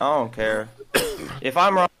care. If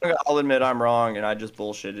I'm wrong, I'll admit I'm wrong, and I just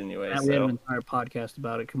bullshit anyway. Man, we had an So, entire podcast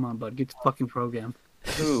about it. Come on, bud. Get the fucking program.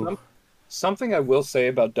 Ooh. Something I will say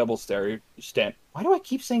about double stereotypes. Why do I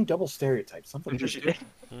keep saying double stereotypes? Something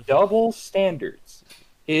double standards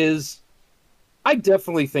is. I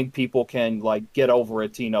definitely think people can like get over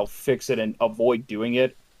it to fix it and avoid doing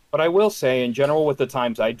it. But I will say, in general, with the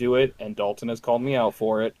times I do it, and Dalton has called me out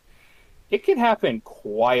for it, it can happen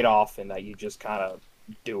quite often that you just kind of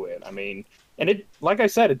do it. I mean, and it, like I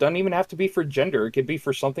said, it doesn't even have to be for gender. It could be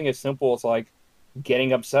for something as simple as like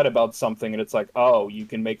getting upset about something, and it's like, oh, you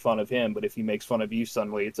can make fun of him, but if he makes fun of you,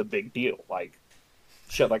 suddenly it's a big deal. Like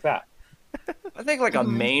shit like that. I think like a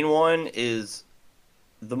main one is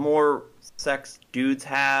the more sex dudes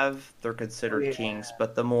have, they're considered kings,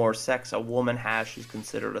 but the more sex a woman has, she's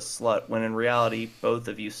considered a slut, when in reality, both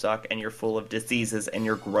of you suck and you're full of diseases and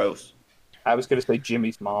you're gross. I was gonna say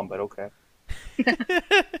Jimmy's mom, but okay.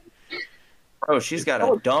 Bro, she's got a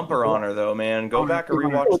dumper on her, though, man. Go back and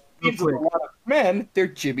rewatch. Men, they're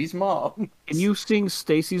Jimmy's mom. Can you sing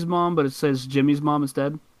Stacy's mom, but it says Jimmy's mom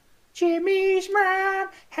instead? Jimmy's mom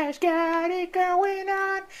has got it going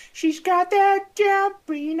on. She's got that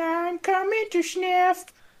jumping on coming to sniff.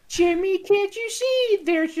 Jimmy, can't you see?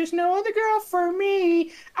 There's just no other girl for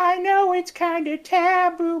me. I know it's kind of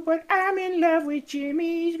taboo, but I'm in love with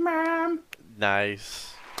Jimmy's mom.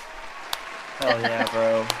 Nice. Oh, yeah,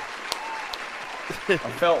 bro.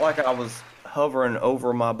 I felt like I was hovering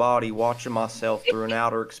over my body, watching myself through an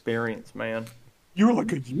outer experience, man. You were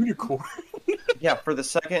like a unicorn. Yeah, for the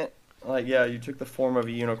second, like, yeah, you took the form of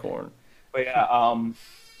a unicorn. But yeah,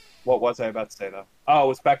 what was I about to say though?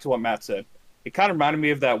 Oh, it's back to what Matt said. It kind of reminded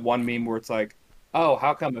me of that one meme where it's like, oh,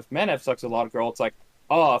 how come if men have sex with a lot of girls, it's like,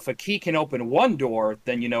 oh, if a key can open one door,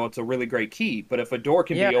 then it's a really great key. But if a door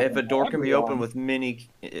can be open, if a door can be opened with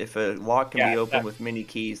if a lock can be opened with many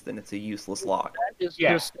keys, then it's a useless lock. That is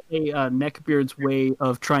just a neckbeard's way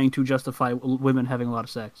of trying to justify women having a lot of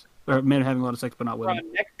sex. Or men having a lot of sex, but not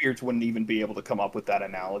women. Neckbeards wouldn't even be able to come up with that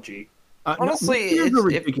analogy. Honestly, no, it's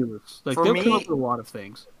ridiculous. Like, they'll come up with a lot of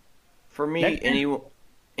things. For me,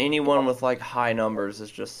 anyone with like high numbers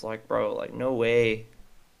is just like, bro, like no way.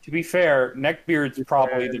 To be fair, neckbeards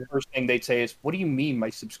probably the first thing they'd say is, "What do you mean my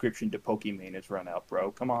subscription to Pokemon has run out,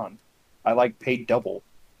 bro? Come on, I paid double."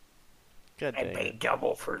 Good I day. paid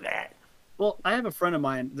double for that. Well, I have a friend of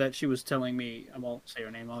mine that she was telling me, I won't say her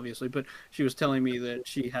name obviously, but she was telling me that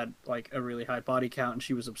she had like a really high body count and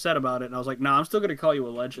she was upset about it. And I was like, nah, I'm still going to call you a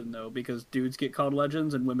legend though, because dudes get called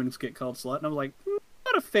legends and women get called slut. And I was like, I'm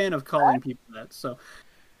not a fan of calling people that. So,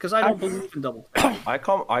 because I don't believe in double standards. I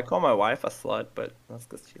call my wife a slut, but that's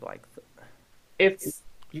because she likes it.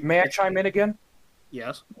 May I chime in again?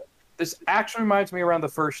 Yes. This actually reminds me around the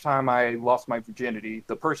first time I lost my virginity.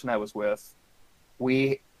 The person I was with,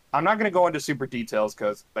 I'm not going to go into super details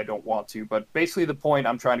because I don't want to, but basically the point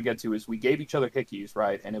I'm trying to get to is we gave each other hickeys,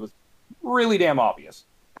 right? And it was really damn obvious.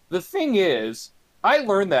 The thing is, I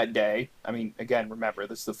learned that day, I mean, again, remember,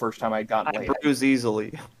 this is the first time I'd gotten laid. I bruise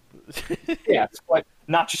easily. Yeah, but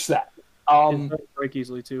not just that. Break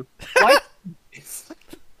easily too.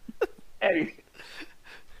 Anyway,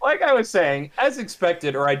 like I was saying, as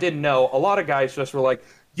expected, or I didn't know, a lot of guys just were like,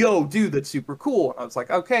 yo, dude, that's super cool. And I was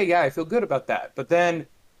like, okay, yeah, I feel good about that. But then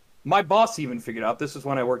my boss even figured out, this is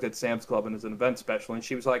when I worked at Sam's Club and as an event special, and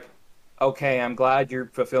she was like, okay, I'm glad you're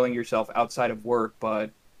fulfilling yourself outside of work,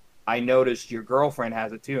 but I noticed your girlfriend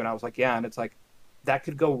has it too. And I was like, yeah, and it's like, that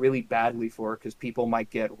could go really badly for her because people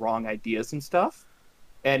might get wrong ideas and stuff.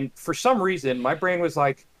 And for some reason, my brain was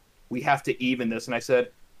like, we have to even this. And I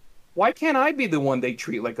said, why can't I be the one they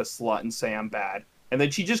treat like a slut and say I'm bad? And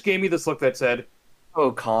then she just gave me this look that said,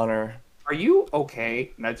 Oh, Connor. Are you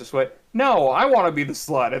okay? And I just went, no, I want to be the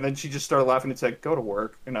slut. And then she just started laughing and said, go to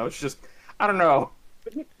work. And I was just, I don't know.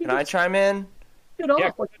 Can I chime in? it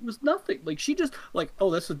off like it was nothing. Like she just like, oh,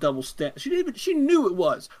 that's a double stat. She knew it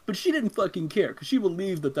was, but she didn't fucking care because she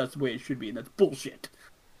believed that that's the way it should be, and that's bullshit.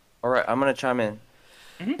 All right, I'm gonna chime in.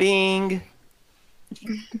 Bing.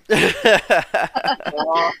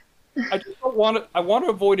 I just don't want to. I want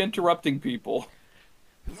to avoid interrupting people.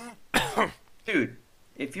 Dude,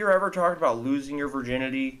 if you're ever talking about losing your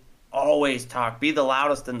virginity, always talk. Be the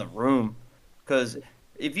loudest in the room. Because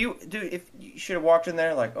if you should have walked in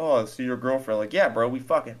there like, oh, I see your girlfriend. Like, yeah, bro, we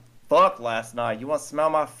fucking fucked last night. You want to smell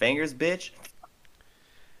my fingers, bitch?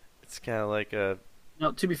 It's kind of like a.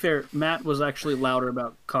 Now, to be fair, Matt was actually louder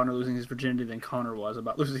about Connor losing his virginity than Connor was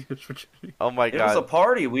about losing his virginity. Oh my It was a god.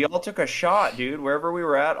 party. We all took a shot, dude. Wherever we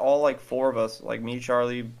were at, all like 4 of us, like me,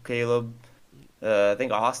 Charlie, Caleb, I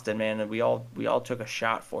think Austin, man, and we all took a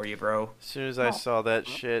shot for you, bro. As soon as I saw that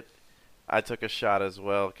shit, I took a shot as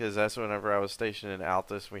well. Because that's whenever I was stationed in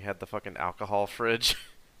Altus, we had the fucking alcohol fridge.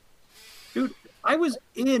 Dude, I was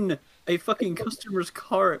in a fucking customer's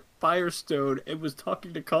car at Firestone and was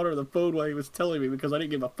talking to Connor on the phone while he was telling me because I didn't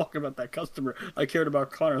give a fuck about that customer. I cared about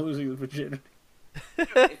Connor losing his virginity.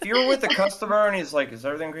 If you're with a customer and he's like, is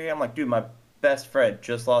everything great? I'm like, dude, my best friend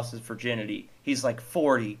just lost his virginity. He's like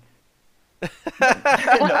 40.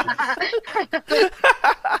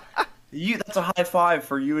 That's a high five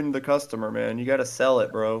for you and the customer, man. You gotta sell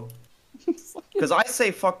it, bro. Because I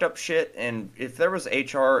say fucked up shit, and if there was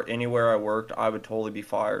HR anywhere I worked, I would totally be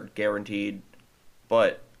fired, guaranteed.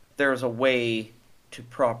 But there's a way to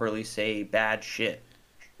properly say bad shit.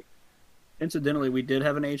 Incidentally, we did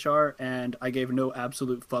have an HR, and I gave no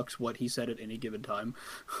absolute fucks what he said at any given time.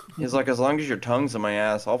 He's like, as long as your tongue's in my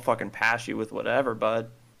ass, I'll fucking pass you with whatever, bud.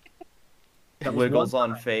 That was Wiggles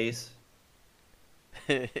one on face.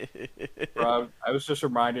 Bro, I was just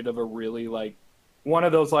reminded of a really one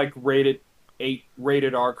of those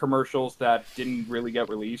rated R commercials that didn't really get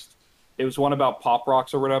released. It was one about Pop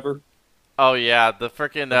Rocks or whatever. Oh yeah, the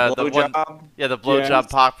freaking the one, blowjob? yeah, the blowjob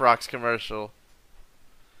Yes. Pop Rocks commercial.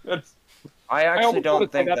 That's, I actually almost wanna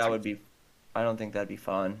don't say think that's that would be. I don't think that'd be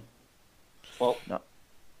fun. well, No.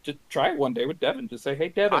 just try it one day with Devin. Just say, hey,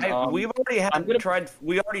 Devin. We already I'm gonna- tried.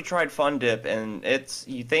 We already tried Fun Dip, and it's.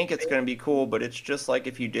 You think it's gonna be cool, but it's just like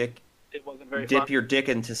if you It wasn't very dip fun. your dick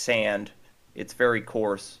into sand. It's very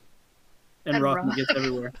coarse. And And rough rough. and gets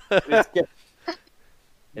everywhere.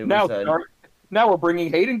 It now, was, now we're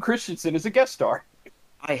bringing Hayden Christensen as a guest star.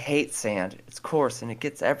 I hate sand. It's coarse and it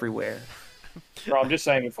gets everywhere. Bro, I'm just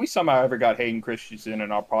saying, if we somehow ever got Hayden Christensen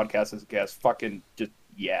in our podcast as a guest, fucking just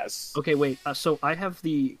yes. Okay, wait. So I have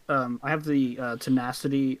the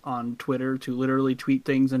tenacity on Twitter to literally tweet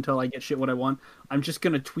things until I get shit what I want. I'm just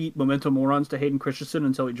gonna tweet Memento Morons to Hayden Christensen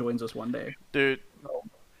until he joins us one day. Dude,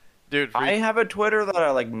 I have a Twitter that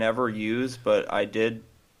I never use, but I did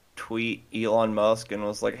tweet Elon Musk and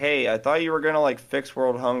was like, "Hey, I thought you were gonna fix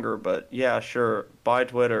world hunger, but yeah, sure, buy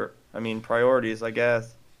Twitter. I mean, priorities, I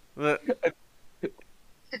guess."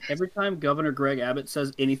 Every time Governor Greg Abbott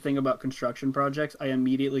says anything about construction projects, I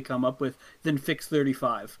immediately come up with then fix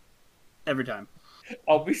 35. Every time.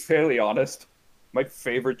 I'll be fairly honest. My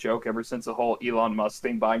favorite joke ever since the whole Elon Musk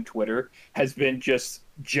thing buying Twitter has been just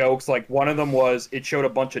jokes. Like, one of them was, it showed a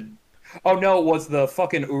bunch of... Oh, no, it was the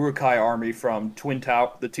fucking Urukai army from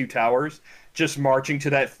the Two Towers just marching to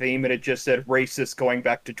that theme, and it just said racist going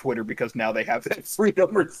back to Twitter because now they have that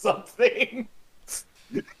freedom or something.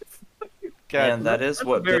 And that is That's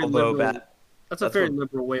what a very Bilbo liberal- Bat. That's a That's very what-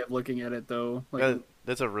 liberal way of looking at it, though. Like,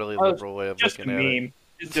 that's a really Oh, liberal way of just a looking at it. meme.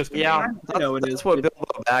 It's just a Yeah, meme. I know it that's is. what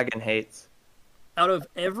Bilbo Baggin hates. out of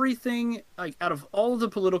everything, out of all of the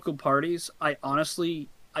political parties, I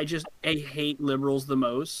hate liberals the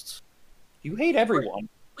most. You hate everyone.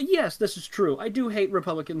 Yes, this is true. I do hate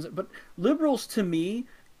Republicans, but liberals, to me,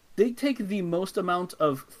 they take the most amount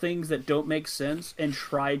of things that don't make sense and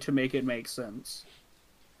try to make it make sense.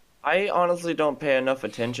 I honestly don't pay enough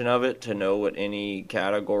attention of it to know what any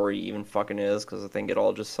category even fucking is, because I think it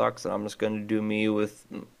all just sucks, and I'm just going to do me with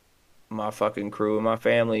my fucking crew and my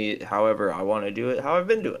family however I want to do it, how I've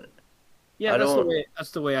been doing it. Yeah, I that's don't-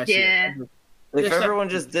 the way I see Yeah. it. If Yes, everyone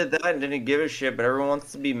just did that and didn't give a shit, but everyone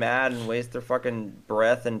wants to be mad and waste their fucking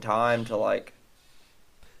breath and time to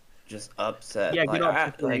just upset. Yeah, get all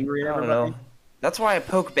fucking angry at I don't everybody. know. That's why I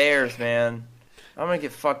poke bears, man. I'm gonna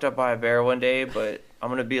get fucked up by a bear one day, but I'm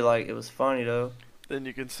gonna be like, it was funny though. Then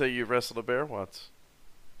you can say you wrestled a bear once.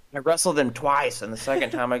 I wrestled them twice, and the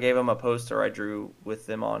second time I gave them a poster I drew with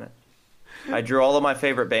them on it. I drew all of my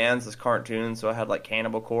favorite bands as cartoons, so I had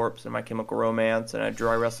Cannibal Corpse and My Chemical Romance, and I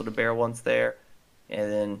wrestled a bear once there. And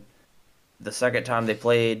then the second time they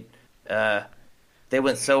played, they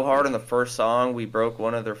went so hard on the first song, we broke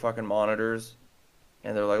one of their fucking monitors.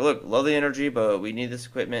 and they're like, "Look, love the energy, but we need this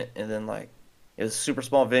equipment." And then like, it was a super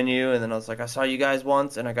small venue, and then I was like, "I saw you guys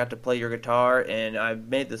once, and I got to play your guitar, and I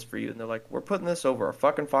made this for you." And they're like, "We're putting this over a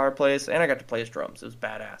fucking fireplace," and I got to play his drums. It was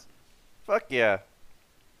badass. Fuck yeah.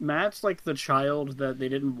 Matt's like the child that they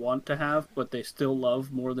didn't want to have, but they still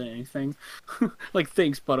love more than anything. Like,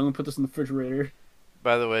 thanks, bud. I'm gonna put this in the refrigerator.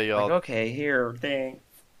 By the way, y'all, Like, okay, here, thing.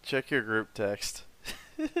 check your group text.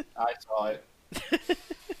 I saw it.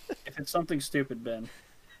 If it's something stupid, Ben,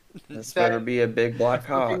 This better be a big black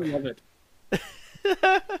hawk. fucking love it.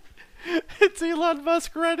 It's Elon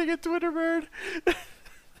Musk riding a Twitter bird.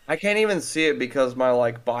 I can't even see it because my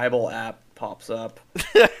like Bible app pops up.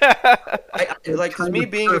 Like, 'cause me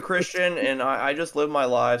being a Christian and I just live my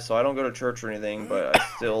life, so I don't go to church or anything, but I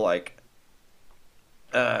still like,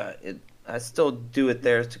 I still do it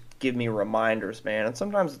there to give me reminders, man. And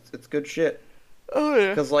sometimes it's good shit. Oh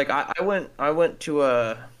yeah. Cause like I went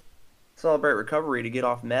to Celebrate Recovery to get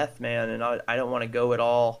off meth, man, and I don't want to go at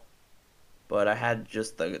all, but I had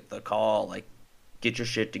just the call, like, get your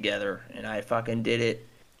shit together, and I fucking did it.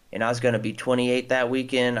 And I was gonna be 28 that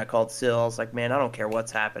weekend. I called Sil. I was like, man, I don't care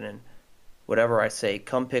what's happening, whatever I say,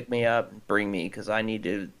 come pick me up and bring me, cause I need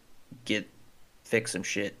to fix some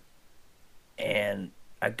shit. And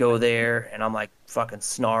I go there, and I'm like fucking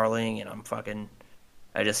snarling, and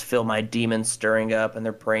I just feel my demons stirring up, and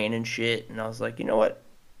they're praying and shit. And I was like, you know what?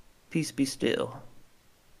 Peace be still.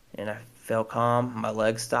 And I felt calm. My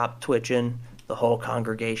legs stopped twitching. The whole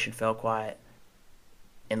congregation fell quiet.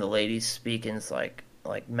 And the lady's speaking is like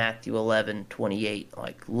Matthew 11:28,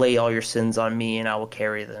 like, lay all your sins on me and I will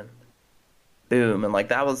carry them. Boom. And like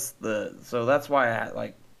that was so that's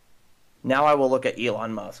why now I will look at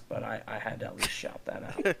Elon Musk, but I had to at least shout that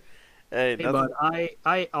out. Hey, Hey, bud,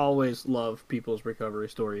 I always love people's recovery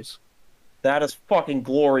stories. That is fucking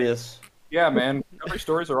glorious. Yeah, man. Recovery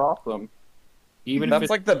stories are awesome. Even if That's it's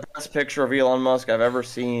like the best picture of Elon Musk I've ever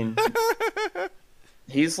seen.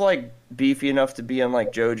 He's like beefy enough to be in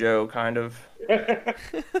like JoJo, kind of.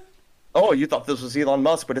 Oh, you thought this was Elon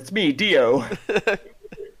Musk, but it's me, Dio.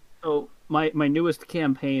 So my newest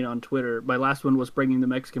campaign on Twitter, my last one was bringing the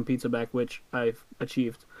Mexican pizza back, which I've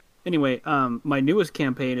achieved. Anyway, my newest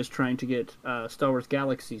campaign is trying to get Star Wars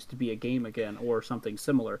Galaxies to be a game again, or something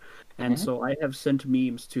similar. And so I have sent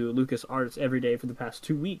memes to LucasArts every day for the past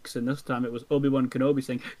 2 weeks, and this time it was Obi-Wan Kenobi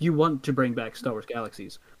saying, "You want to bring back Star Wars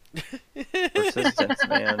Galaxies." Persistence,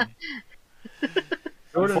 man.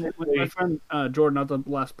 Jordan, with my friend Jordan, not the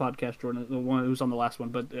last podcast Jordan, the one who was on the last one,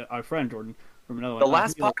 but our friend Jordan from another one. The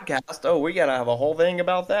last podcast? Oh, we gotta have a whole thing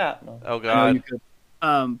about that. No. Oh I know god. you could.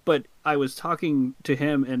 But I was talking to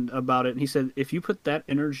him about it, and he said if you put that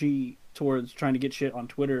energy towards trying to get shit on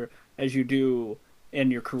Twitter as you do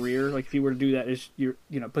in your career, like if you were to do that as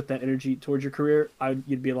put that energy towards your career,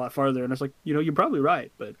 you'd be a lot farther. And I was like, you're probably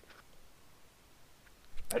right, but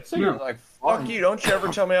I'd say You're you're like, fuck you, don't you ever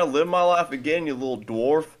tell me how to live my life again, you little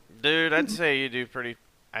dwarf. Dude, I'd say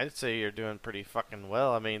you're doing pretty fucking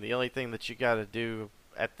well. I mean, the only thing that you gotta do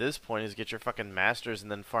at this point is get your fucking masters and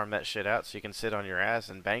then farm that shit out so you can sit on your ass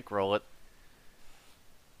and bankroll it.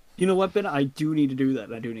 you know what, Ben? I do need to do that.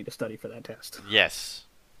 And I do need to study for that test, Yes.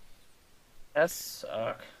 That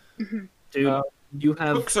suck. dude. You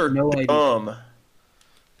have Books are no idea. dumb.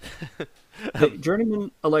 The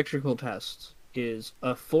journeyman electrical test is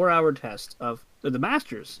a 4-hour test of the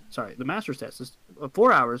master's. Sorry, the master's test is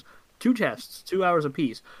 4 hours, 2 tests, 2 hours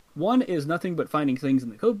apiece. One is nothing but finding things in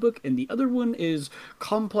the code book, and the other one is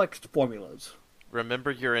complex formulas.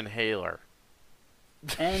 Remember your inhaler.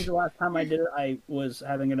 And the last time I did it, I was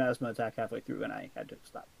having an asthma attack halfway through, and I had to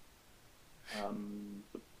stop.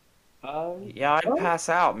 Yeah, I'd pass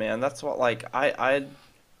out, man. That's what, like,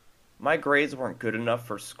 my grades weren't good enough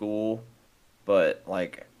for school, but,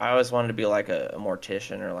 like, I always wanted to be, like, a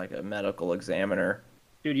mortician or, like, a medical examiner.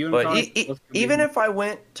 Dude, you and But Connor both can even be- if I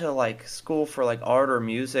went to, like, school for, like, art or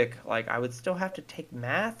music, like, I would still have to take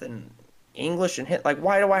math and English and hit. Like,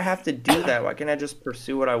 why do I have to do that? Why can't I just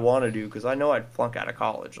pursue what I want to do? Because I know I'd flunk out of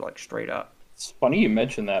college, like, straight up. It's funny you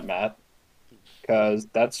mentioned that, Matt, because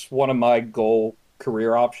that's one of my goal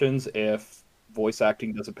career options if voice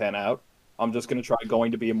acting doesn't pan out. I'm just going to try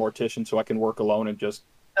going to be a mortician so I can work alone and just...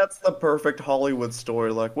 That's the perfect Hollywood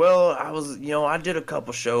story. Like, well, I did a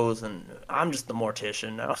couple shows and I'm just the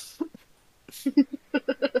mortician now.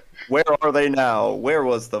 Where are they now? Where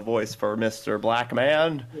was the voice for Mr. Black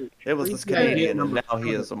Man? It was this Canadian, and now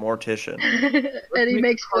he is a mortician. And he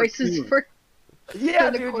makes voices for Yeah,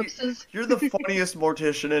 the dude, corpses. you're the funniest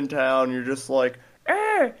mortician in town. You're just like,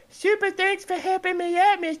 super thanks for helping me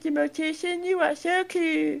out, Mr. Mortician. You are so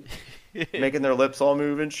cool. making their lips all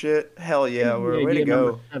move and shit. Hell yeah, The way to idea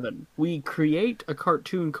number go. 7. We create a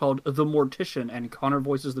cartoon called The Mortician, and Connor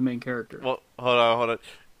voices the main character. Well, hold on.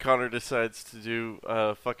 Connor decides to do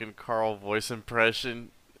a fucking Carl voice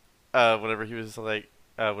impression. Whenever he was like,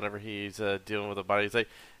 whenever he's dealing with a body, he's like,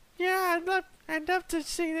 "Yeah, I'd love to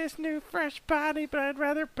see this new fresh body, but I'd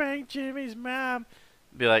rather bang Jimmy's mom."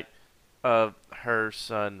 Be like, her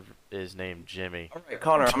son is named Jimmy. All right,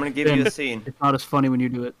 Connor, I'm gonna give you a scene. It's not as funny when you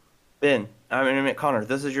do it. Ben, Connor,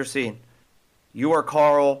 this is your scene. You are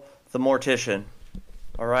Carl, the mortician.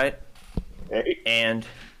 All right? Hey. And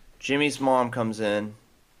Jimmy's mom comes in,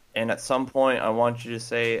 and at some point, I want you to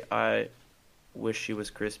say, "I wish she was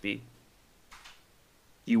crispy."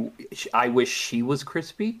 I wish she was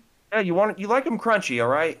crispy. Yeah, you like them crunchy, all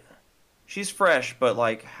right? She's fresh, but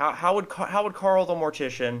like, how would Carl the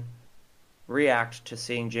mortician react to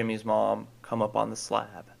seeing Jimmy's mom come up on the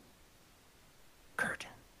slab? Curtain.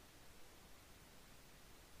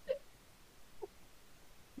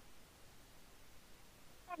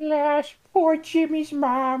 Alas, poor Jimmy's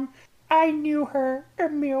mom. I knew her, a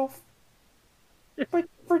MILF. But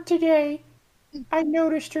for today, I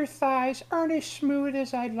noticed her thighs aren't as smooth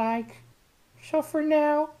as I'd like. So for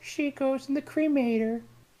now, she goes in the cremator.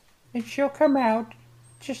 And she'll come out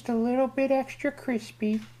just a little bit extra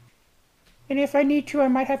crispy. And if I need to, I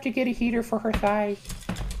might have to get a heater for her thighs.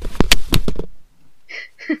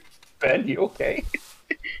 Ben, you okay?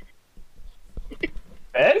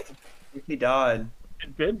 Ben? He died.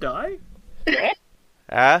 Did Ben die?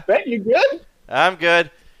 Ah, Ben, you good? I'm good.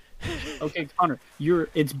 Okay, Connor,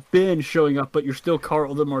 it's Ben showing up, but you're still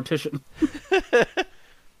Carl the Mortician.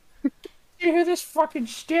 You hear this fucking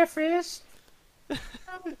stiff is?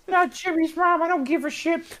 It's not Jimmy's mom. I don't give a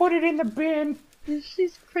shit. Put it in the bin.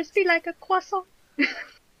 She's crispy like a croissant.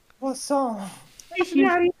 What's up? He's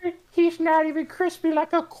not even crispy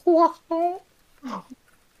like a croissant.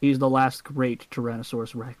 He's the last great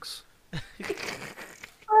Tyrannosaurus Rex.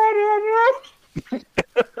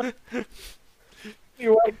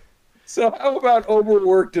 Anyway, so how about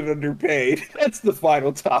overworked and underpaid? That's the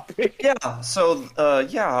final topic. Yeah, so,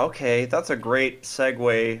 okay, that's a great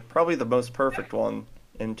segue, probably the most perfect one,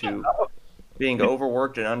 into being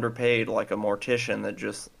overworked and underpaid like a mortician that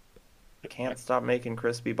just can't stop making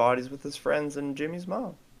crispy bodies with his friends and Jimmy's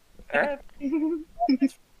mom. Good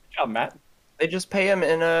job, Matt. They just pay him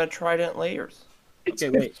in Trident layers. Okay,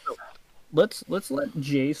 wait. So let's let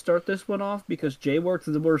Jay start this one off because Jay worked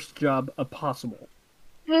the worst job possible.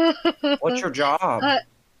 What's your job?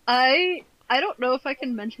 I don't know if I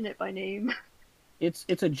can mention it by name. It's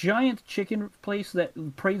a giant chicken place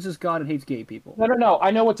that praises God and hates gay people. No.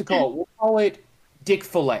 I know what to call it. We'll call it Dick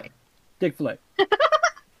Fillet. Dick Fillet.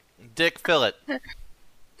 Dick Fillet.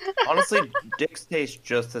 Honestly, Dick's taste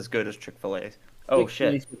just as good as Chick-fil-A. Oh, Dick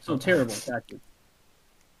shit. Filet's so terrible, actually.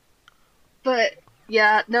 But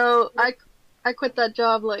yeah, no, I quit that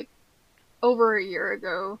job like over a year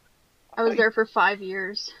ago. I was there for 5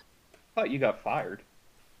 years. I thought you got fired.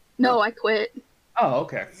 No, I quit. Oh,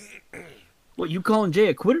 okay. What, you calling Jay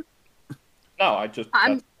a quitter? No,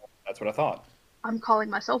 I'm- that's what I thought. I'm calling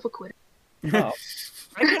myself a quitter. Oh.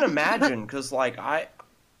 I can imagine, because, like,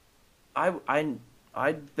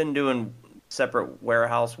 I've been doing separate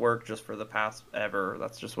warehouse work just for the past ever.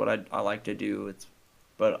 That's just what I like to do.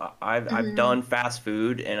 But I've done fast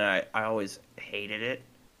food, and I always hated it.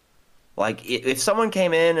 Like, if someone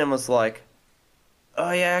came in and was like,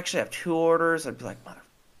 "Oh, yeah, I actually have 2 orders," I'd be like,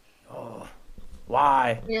 "Oh,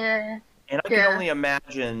 why?" Yeah. And I can only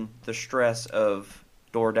imagine the stress of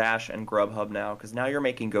DoorDash and Grubhub now, because now you're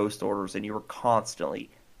making ghost orders, and you're constantly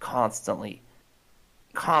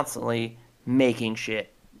making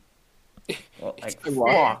shit. Well, like,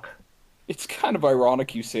 fuck. It's kind of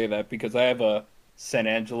ironic you say that because I have a San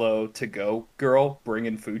Angelo to-go girl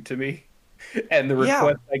bringing food to me. And the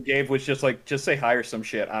request I gave was just say hi or some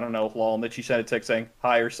shit. I don't know, lol. And then she sent a text saying,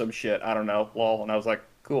 hi or some shit. I don't know, lol. And I was like,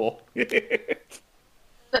 cool. Is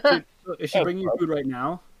she bringing you food right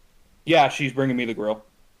now? Yeah, she's bringing me the grill.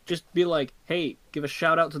 Just be like, hey, give a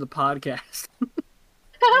shout out to the podcast.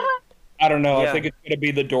 I don't know. Yeah. I think it's going to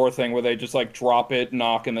be the door thing where they just like drop it,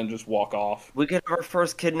 knock, and then just walk off. We get our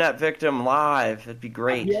first kidnapped victim live. It'd be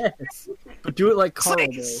great. Yes. But do it like Carl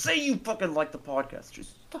did. Say you fucking like the podcast.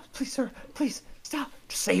 Just stop, please, sir. Please stop.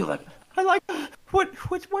 Just say you like. I like. What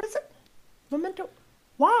is it? Memento.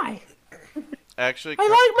 Why? Actually, I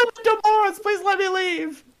like Memento Morons. Please let me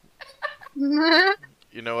leave.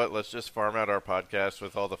 you know what? Let's just farm out our podcast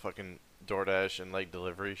with all the fucking DoorDash and like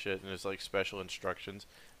delivery shit, and it's like special instructions.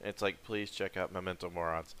 And it's like, please check out Memento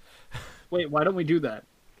Morons. Wait, why don't we do that?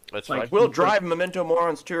 That's Like, fine. We'll drive Memento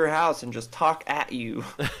Morons to your house and just talk at you.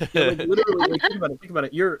 Yeah, like, literally, like, think about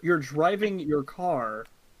it. You're driving your car,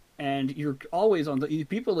 and you're always on the.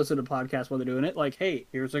 People listen to podcasts while they're doing it. Like, hey,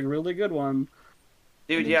 here's a really good one.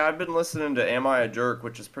 Dude, yeah, I've been listening to Am I a Jerk,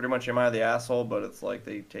 which is pretty much Am I the Asshole, but it's like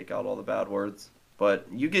they take out all the bad words. But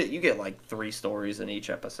you get like 3 stories in each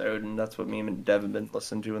episode, and that's what me and Devin been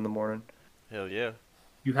listening to in the morning. Hell yeah.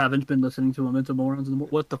 You haven't been listening to Memento Morons in the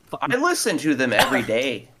What the fuck? I listen to them every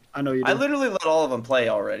day. I know you I do. literally let all of them play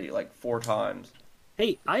already, like 4 times.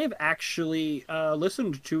 Hey, I have actually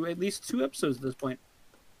listened to at least 2 episodes at this point.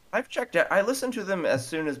 I've checked out. I listen to them as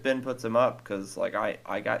soon as Ben puts them up, because like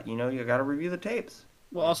I got, you got to review the tapes.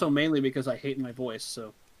 Well, also mainly because I hate my voice,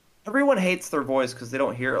 so. Everyone hates their voice because they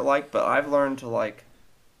don't hear it but I've learned to like.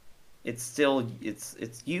 It's still it's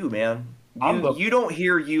you, man. You don't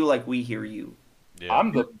hear you like we hear you. Yeah.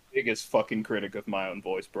 I'm the biggest fucking critic of my own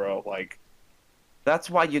voice, bro. Like,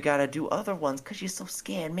 That's why you gotta do other ones, because you're so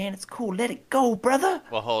scared, man. It's cool. Let it go, brother.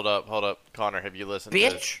 Well, hold up. Connor, have you listened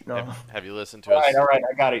Bitch! to No. have you listened to us? all right,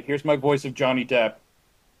 I got it. Here's my voice of Johnny Depp.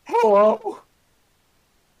 Hello,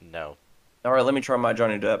 No. All right, let me try my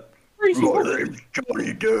Johnny Depp. crazy, My name's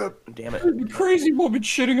Johnny Depp. Damn it. crazy woman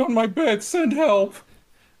shitting on my bed. Send help.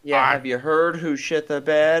 Yeah, have you heard who shit the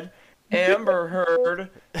bed? Amber Heard.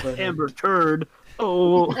 Amber Turd.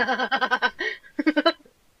 Oh.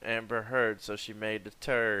 Amber Heard, so she made the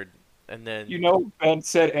turd, and then You know, Ben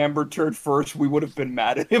said Amber Turd first. We would have been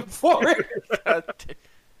mad at him for it.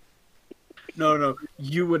 No.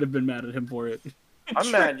 You would have been mad at him for it.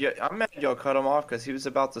 I'm mad y'all cut him off because he was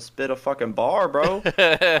about to spit a fucking bar, bro.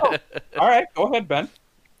 All right, go ahead, Ben.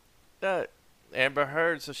 Amber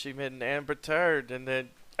Heard, so she made an Amber Turd, and then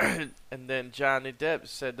and then Johnny Depp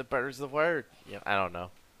said the bird's the word. Yeah, I don't know.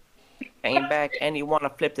 Came back and you wanna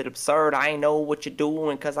flip it absurd. I ain't know what you're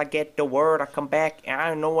doing cause I get the word. I come back and I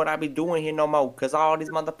don't know what I be doing here no more cause all these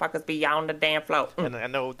motherfuckers be on the damn floor. And I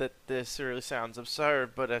know that this really sounds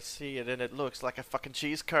absurd, but I see it and it looks like a fucking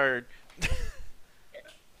cheese curd.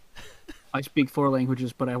 I speak 4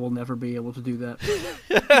 languages, but I will never be able to do that.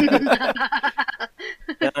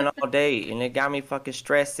 Done all day and it got me fucking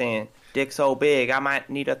stressing. Dick so big I might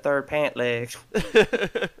need a third pant leg.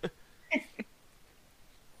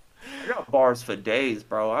 I got bars for days,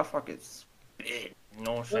 bro. I fucking spit. You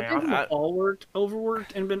know what I'm Well, I saying? think we've all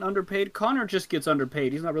overworked and been underpaid. Connor just gets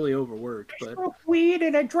underpaid. He's not really overworked, I but smoke weed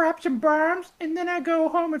and I drop some bombs, and then I go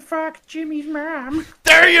home and fuck Jimmy's mom.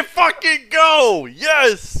 There you fucking go!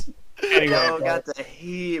 Yes! Anyway, Yo, got the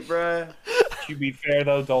heat, bro. to be fair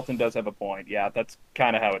though, Dalton does have a point. Yeah, that's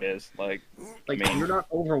kind of how it is. Like, you're not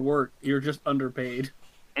overworked. You're just underpaid.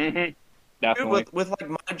 definitely. Dude, with like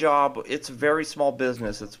my job, it's a very small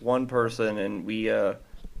business. It's one person, and we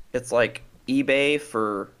it's like eBay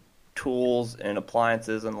for tools and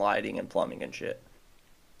appliances and lighting and plumbing and shit.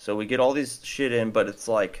 So we get all these shit in, but it's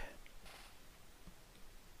like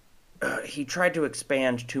he tried to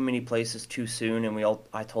expand too many places too soon, and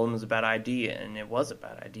I told him it was a bad idea, and it was a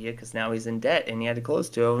bad idea because now he's in debt and he had to close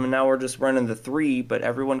 2 of them, and now we're just running the 3, but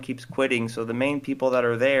everyone keeps quitting. So the main people that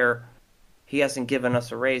are there, he hasn't given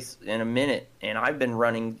us a raise in a minute, and I've been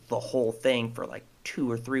running the whole thing for like 2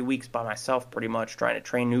 or 3 weeks by myself, pretty much trying to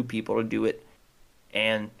train new people to do it.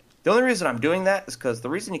 And the only reason I'm doing that is because the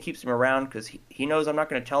reason he keeps me around, because he knows I'm not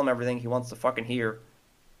going to tell him everything he wants to fucking hear.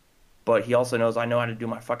 But he also knows I know how to do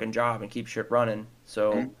my fucking job and keep shit running.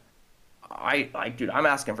 So, dude, I'm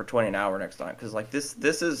asking for 20 an hour next time. Because, like, this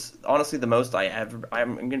is honestly the most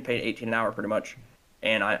I'm getting paid 18 an hour pretty much.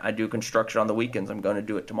 And I do construction on the weekends. I'm going to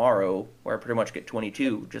do it tomorrow, where I pretty much get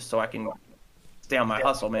 22, just so I can stay on my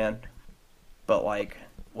hustle, man. But, like,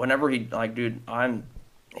 whenever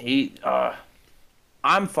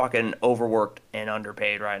I'm fucking overworked and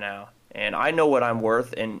underpaid right now. And I know what I'm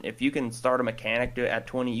worth, and if you can start a mechanic at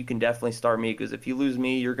 20, you can definitely start me, because if you lose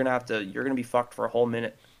me, you're gonna be fucked for a whole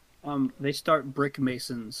minute. They start brick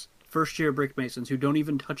masons, first-year brick masons, who don't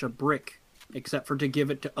even touch a brick, except for to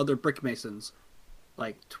give it to other brick masons,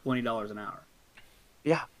 like $20 an hour.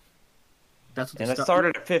 Yeah. That's what And I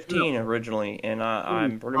started at 15 originally, and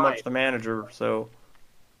I'm pretty much the manager, so...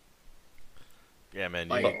 Yeah, man,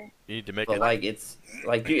 Like- you need to make But, it. like, it's...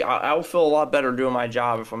 Like, dude, I'll feel a lot better doing my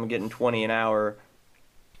job if I'm getting 20 an hour.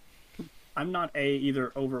 I'm not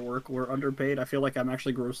either overwork or underpaid. I feel like I'm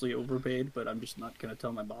actually grossly overpaid, but I'm just not gonna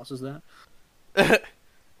tell my bosses that.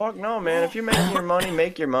 Fuck no, man. If you're making your money,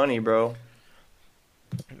 make your money, bro.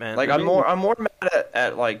 Man, Like, I'm more mad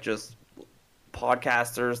at like just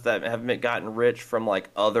podcasters that have gotten rich from like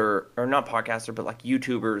other, or not podcaster, but like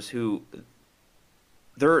YouTubers who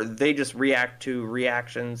they just react to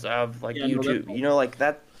reactions of like Yeah, no, YouTube. that's- You know, like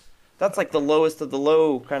That's like the lowest of the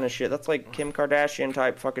low kind of shit. That's like Kim Kardashian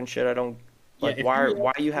type fucking shit. I don't Yeah, like. if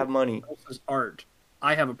Why you have money? else's art,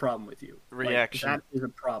 I have a problem with you. Reaction. Like, that is a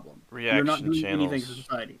problem. You're Reaction not doing anything channels. for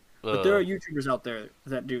society. But there are Ugh. YouTubers out there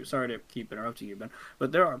that do. Sorry to keep interrupting you, Ben.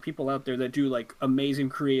 But there are people out there that do like amazing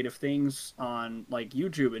creative things on like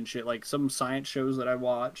YouTube and shit. Like some science shows that I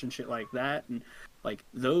watch and shit like that. And like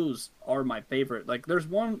those are my favorite. Like there's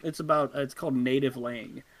one. It's called Native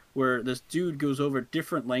Lang, where this dude goes over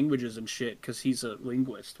different languages and shit because he's a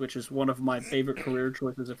linguist, which is one of my favorite career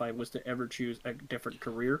choices if I was to ever choose a different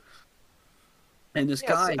career. And this Yeah,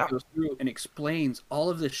 guy goes through and explains all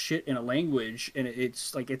of this shit in a language, and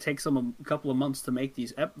it's like it takes him a couple of months to make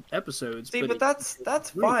these episodes. See, but it's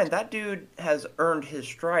that's great. fine. That dude has earned his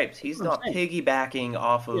stripes. He's That's what not I'm saying. piggybacking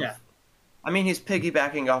off of. Yeah. I mean, he's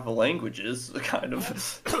piggybacking off of languages, kind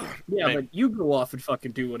of. Yeah, Right. but you go off and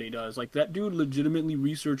fucking do what he does. Like that dude legitimately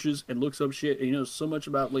researches and looks up shit, and he knows so much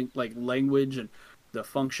about like language and the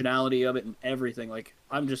functionality of it and everything. Like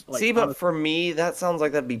I'm just like See, but honestly, for me, that sounds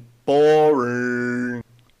like that'd be boring.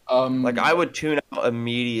 Like I would tune out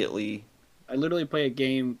immediately. I literally play a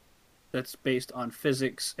game that's based on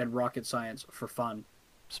physics and rocket science for fun.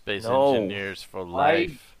 Space No. engineers for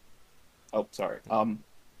life. Oh, sorry.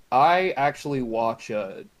 I actually watch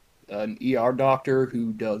an ER doctor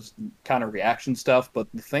who does kind of reaction stuff, but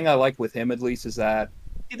the thing I like with him at least is that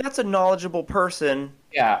See, that's a knowledgeable person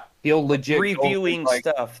yeah, he'll legit go reviewing through, like,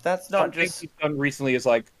 stuff. That's not something just. he's done recently is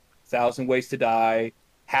like Thousand Ways to Die,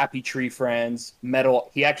 Happy Tree Friends, Metal.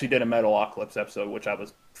 He actually did a Metalocalypse episode, which I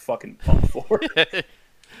was fucking pumped for.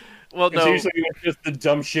 Well, Because no. usually it's just the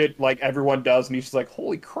dumb shit like everyone does, and he's just like,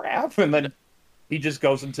 "Holy crap!" And then he just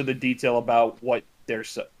goes into the detail about what they're.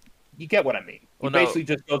 You get what I mean? He Well, no. basically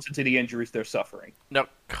just goes into the injuries they're suffering. No,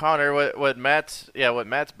 Connor, what Matt's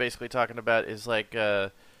basically talking about is like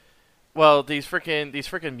well, these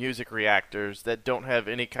freaking music reactors that don't have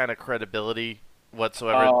any kind of credibility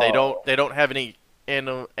whatsoever. Oh. They don't have any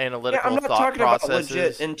Yeah, analytical I'm not thought talking processes. about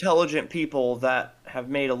legit intelligent people that have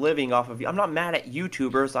made a living off of you. I'm not mad at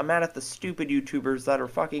YouTubers. I'm mad at the stupid YouTubers that are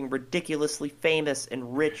fucking ridiculously famous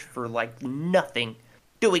and rich for like nothing,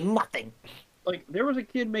 doing nothing. Like there was a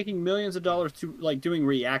kid making millions of dollars to like doing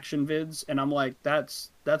reaction vids, and I'm like,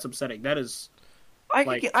 that's upsetting. That is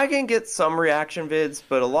I can get some reaction vids,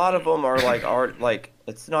 but a lot of them are like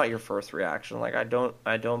it's not your first reaction. Like I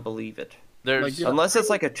don't believe it. There's Like, yeah. Unless it's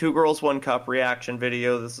like a 2 Girls 1 Cup reaction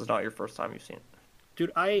video, this is not your first time you've seen it.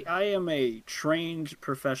 dude, I am a trained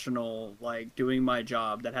professional, like doing my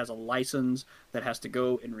job that has a license that has to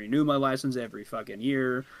go and renew my license every fucking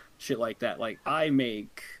year, shit like that. Like I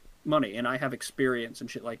make money and I have experience and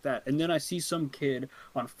shit like that. And then I see some kid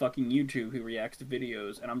on fucking YouTube who reacts to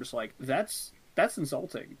videos, and I'm just like, that's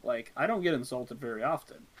insulting. Like I don't get insulted very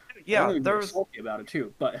often. I Yeah, don't even get there's salty about it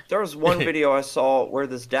too, but there was one video I saw where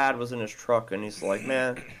this dad was in his truck and he's like,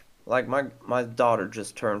 man, like my daughter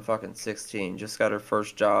just turned fucking 16, just got her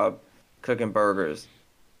first job cooking burgers,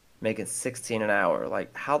 making 16 an hour.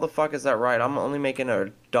 Like, how the fuck is that right? I'm only making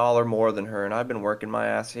 $1 more than her, and I've been working my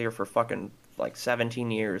ass here for fucking like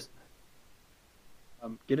 17 years.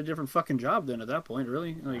 get a different fucking job then at that point,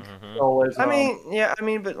 really. Like Always, I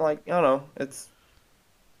mean, but like, I don't know, it's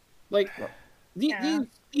like Yeah.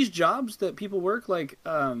 these jobs that people work like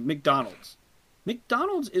McDonald's.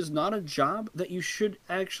 McDonald's is not a job that you should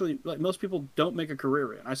actually like. Most people don't make a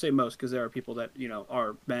career in. I say most because there are people that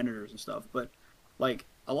are managers and stuff. But like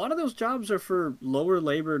a lot of those jobs are for lower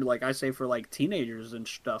labored, like I say, for like teenagers and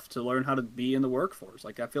stuff to learn how to be in the workforce.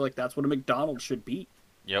 Like I feel like that's what a McDonald's should be.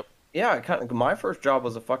 Yep. yeah. My first job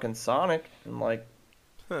was a fucking Sonic, and like,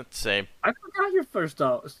 Same. I forgot your first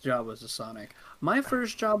job was a Sonic. My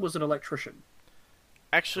first job was an electrician.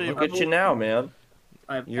 Actually, look at you now, man.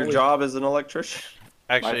 Your job is an electrician.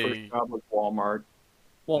 my actually, first job was Walmart.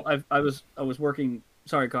 Well, I was working.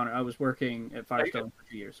 Sorry, Connor. I was working at Firestone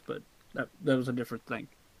for 2 years, but that was a different thing.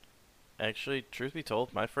 truth be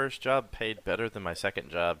told, my first job paid better than my second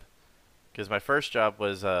job, because my first job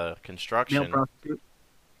was Male construction. prostitute.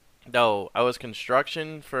 No, I was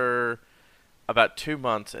construction for about 2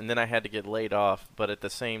 months, and then I had to get laid off. But at the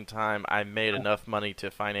same time, I made enough money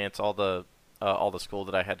to finance all the school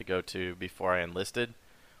that I had to go to before I enlisted,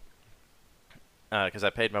 because I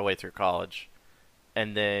paid my way through college.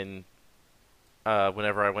 And then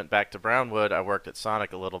whenever I went back to Brownwood, I worked at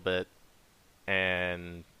Sonic a little bit,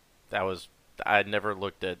 and I'd never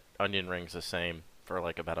looked at onion rings the same for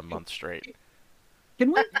like about a month straight.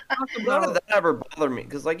 Can we talk None of about? that ever bothered me,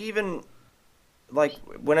 because like even like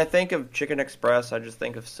when I think of Chicken Express, I just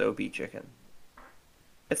think of soapy chicken.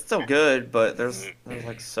 It's still good, but there's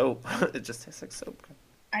like soap. It just tastes like soap.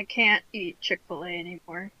 I can't eat Chick-fil-A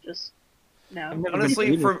anymore. Just No. never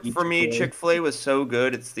Honestly, been to for me, Chick-fil-A. Chick-fil-A was so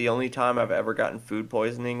good. It's the only time I've ever gotten food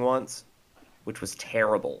poisoning once, which was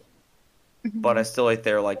terrible. But I still ate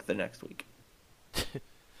there like the next week.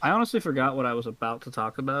 I honestly forgot what I was about to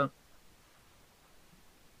talk about.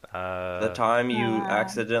 The time you Uh.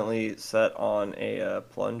 accidentally set on a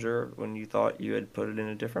plunger when you thought you had put it in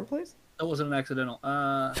a different place? That wasn't an accidental.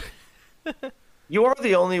 You are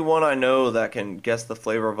the only one I know that can guess the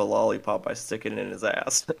flavor of a lollipop by sticking it in his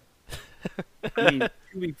ass. I mean,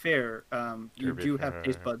 to be fair, you To be do have fair.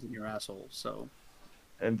 taste buds in your asshole, so.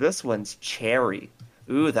 And this one's cherry.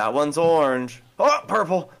 Ooh, that one's orange. Oh,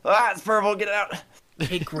 purple. Ah, it's purple. Get it out. I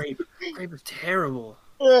hate grape. Grape is terrible.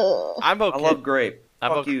 Ugh. I'm okay. I love grape. I'm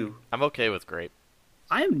Fuck okay. you. I'm okay with grape.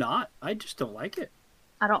 I am not. I just don't like it.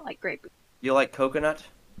 I don't like grape. You like coconut?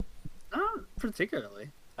 Not particularly.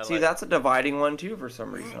 See, that's a dividing one too for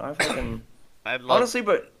some reason. I fucking I love honestly,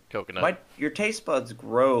 but coconut. your taste buds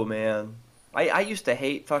grow, man. I used to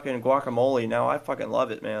hate fucking guacamole. Now I fucking love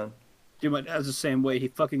it, man. Dude, my dad's the same way. He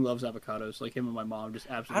fucking loves avocados. Like him and my mom just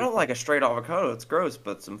absolutely. I don't like a straight avocado. It's gross,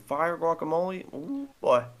 but some fire guacamole, ooh,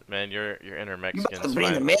 boy. Man, your inner You about Mexican to bring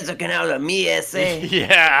the swine. Mexican out of me, ese.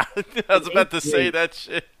 Yeah, I was about to say that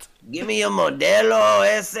shit. Give me a modelo,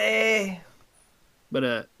 ese. But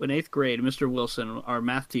in 8th grade, Mr. Wilson, our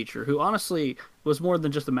math teacher, who honestly was more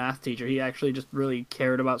than just a math teacher, he actually just really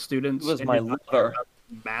cared about students. He was and my did not care lover. about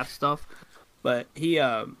math stuff. But he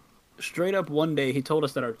straight up one day he told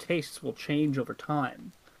us that our tastes will change over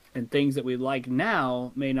time, and things that we like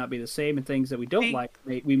now may not be the same, and things that we don't like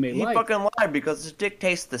we may He like. fucking lied because his dick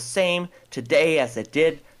tastes the same today as it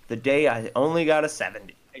did the day I only got a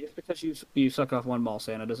 70. Just because you suck off one ball,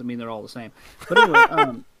 Santa, doesn't mean they're all the same. But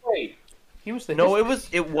anyway, Wait, he was the No, it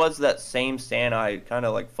was that same Santa. I kind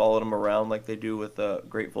of like followed him around like they do with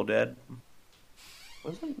Grateful Dead.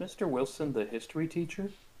 Wasn't Mr. Wilson the history teacher?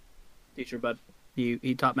 teacher, but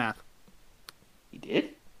he taught math. He did?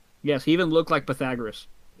 Yes, he even looked like Pythagoras.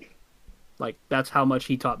 Like that's how much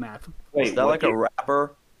he taught math. Wait, Is that what like year? a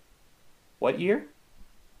rapper? What year?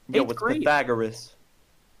 Yeah, Eighth with grade. Pythagoras.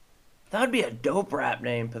 That would be a dope rap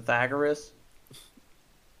name, Pythagoras.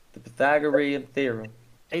 The Pythagorean theorem.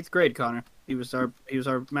 8th grade, Connor. He was our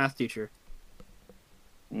math teacher.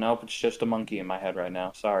 Nope, it's just a monkey in my head right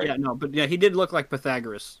now. Sorry. Yeah, no, but yeah, he did look like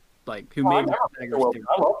Pythagoras, like who Oh, I made never the Mr. Pythagoras Wilson. theorem.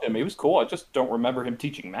 I loved him. He was cool. I just don't remember him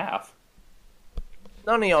teaching math.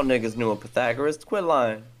 None of y'all niggas knew a Pythagoras. Quit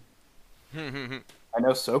lying. I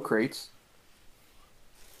know Socrates.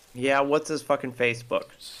 Yeah, what's his fucking Facebook?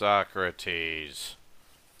 Socrates.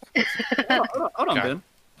 Hold on, Okay. Ben.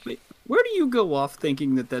 Wait, where do you go off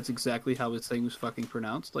thinking that that's exactly how his thing was fucking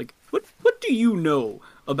pronounced? Like, what do you know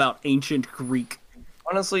about ancient Greek?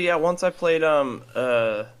 Honestly, yeah, once I played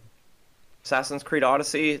Assassin's Creed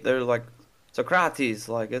Odyssey, they're like Socrates,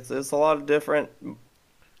 like it's a lot of different.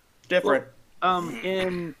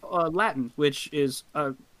 In Latin, which is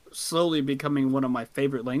slowly becoming one of my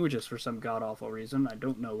favorite languages for some god awful reason. I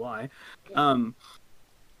don't know why.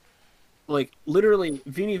 Like literally,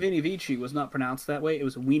 Vini Vini Vici was not pronounced that way. It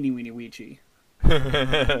was Weenie Weenie Weechi.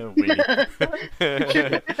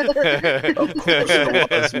 Of course it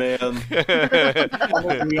was, man.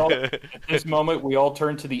 At this moment, we all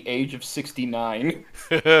turn to the age of 69.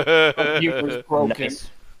 Computers broken. Nice.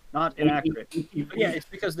 Not inaccurate. But yeah, it's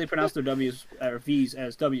because they pronounce their W's or V's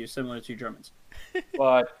as W's, similar to Germans.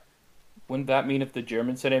 But wouldn't that mean if the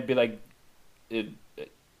Germans said it, it'd be like...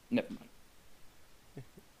 never mind.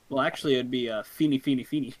 Well, actually, it'd be Feeny Feeny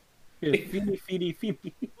Feeny. Feeny Feeny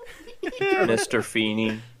Feeny. Mr.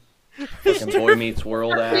 Feeney. Fucking Boy Meets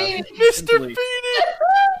World ass. Mr.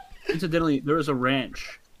 Incidentally, there was a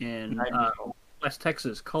ranch in I know. West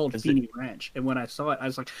Texas called Is Feeny Ranch, and when I saw it, I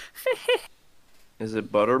was like, Is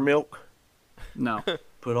it buttermilk? no.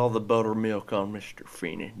 Put all the buttermilk on Mr.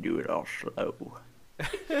 Feeney. Do it all slow.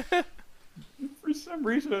 For some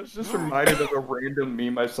reason, I was just reminded of a random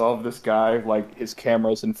meme I saw of this guy, like, his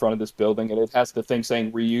camera's in front of this building, and it has the thing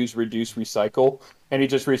saying reuse, reduce, recycle, and he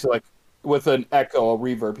just reads it, like, with an echo, a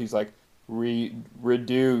reverb, he's like,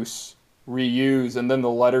 reduce, reuse, and then the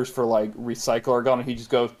letters for, like, recycle are gone, and he just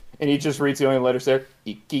goes, and he just reads the only letters there,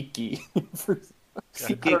 ikiki.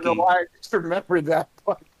 I don't know why I just remember that,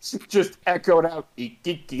 but it just echoed out,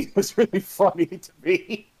 ikiki. It was really funny to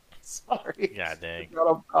me. Sorry. God dang. Not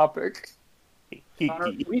off topic.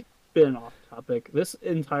 Connor, we've been off topic. This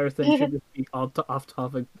entire thing should just be off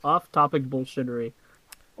topic bullshittery.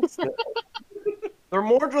 They're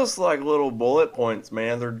more just like little bullet points,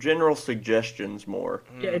 man. They're general suggestions more.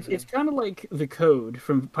 Yeah, it's kind of like the code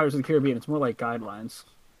from Pirates of the Caribbean. It's more like guidelines.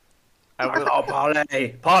 I will, Oh,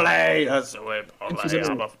 Polly! Polly! That's the way,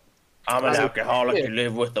 Polly. I'm an alcoholic Yeah. who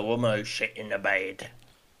live with a woman who's shit in the bed.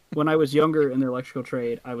 When I was younger in the electrical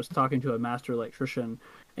trade, I was talking to a master electrician,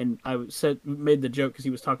 and made the joke because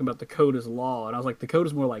he was talking about the code as law, and I was like, the code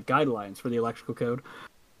is more like guidelines for the electrical code.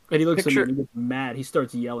 And he looks at me and he gets mad. He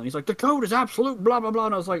starts yelling. He's like, the code is absolute blah blah blah.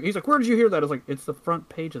 And he's like, where did you hear that? I was like, it's the front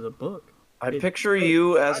page of the book. I picture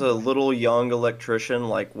you as a little young electrician,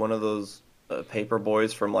 like one of those paper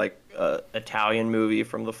boys from like Italian movie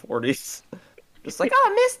from the 40s. Just like,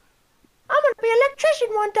 oh, miss, I'm gonna be an electrician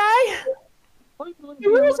one day.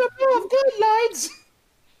 Here is a bill of guidelines.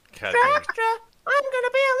 God Extra, damn. extra, I'm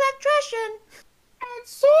gonna be an electrician. And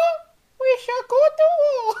so we shall go to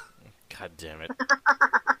war. God damn it.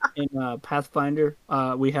 In Pathfinder,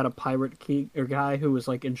 we had a pirate guy who was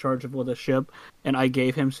like in charge of the ship, and I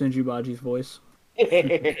gave him Senjubaji's voice.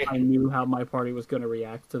 I knew how my party was going to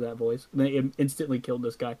react to that voice. And they instantly killed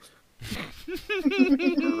this guy.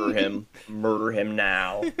 Murder him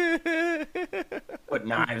now. Put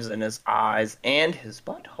knives in his eyes and his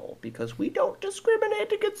butthole, because we don't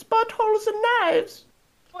discriminate against buttholes and knives.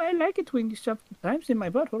 Oh, I like it when you shove knives in my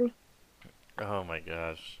butthole. Oh my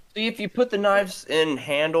gosh. See, if you put the knives in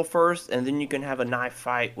handle first, and then you can have a knife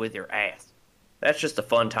fight with your ass. That's just a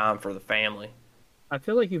fun time for the family. I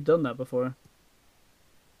feel like you've done that before.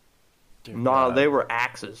 Dear No, God. they were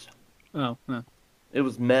axes. Oh, no. It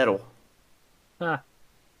was metal. Ah,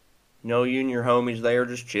 You know, you and your homies there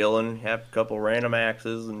just chilling, have a couple random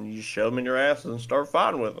axes, and you just shove them in your asses and start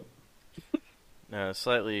fighting with them.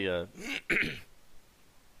 Slightly,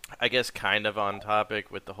 I guess kind of on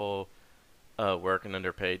topic with the whole work and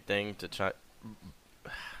underpaid thing to try.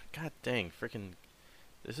 God dang, freaking!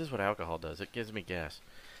 This is what alcohol does. It gives me gas.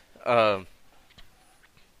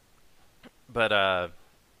 But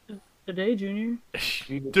today, Junior.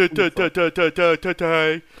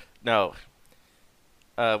 no.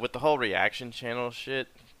 With the whole reaction channel shit,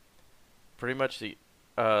 pretty much the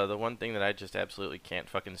one thing that I just absolutely can't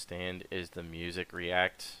fucking stand is the music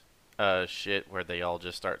react shit where they all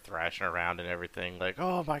just start thrashing around and everything like,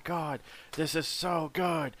 oh my god, this is so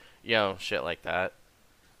good, you know, shit like that.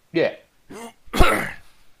 Yeah.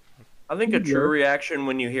 I think a true reaction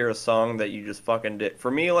when you hear a song that you just fucking did.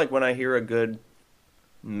 For me, like when I hear a good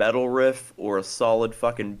metal riff or a solid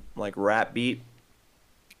fucking like rap beat,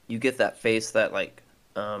 you get that face that like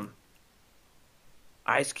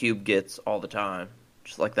Ice Cube gets all the time.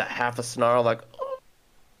 Just like that half a snarl, like, oh.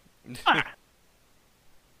 I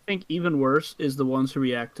think even worse is the ones who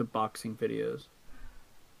react to boxing videos.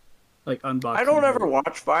 Like unboxing. I don't ever videos.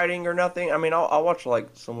 watch fighting or nothing. I mean, I'll watch like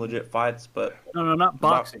some legit fights, but No, not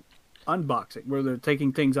boxing. Unboxing, where they're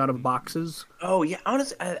taking things out of boxes. oh yeah,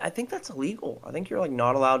 honestly, I think that's illegal. I think you're like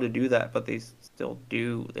not allowed to do that, but they still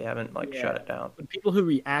do. They haven't like shut it down. But people who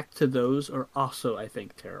react to those are also, I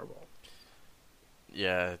think, terrible.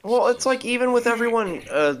 Yeah. Well, it's like even with everyone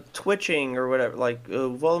twitching or whatever, like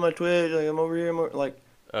follow my Twitch, like I'm over here, like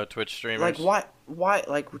Twitch streamers. like why,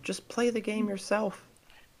 like just play the game yourself.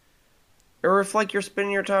 Or if like you're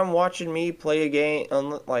spending your time watching me play a game,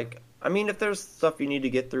 like I mean, if there's stuff you need to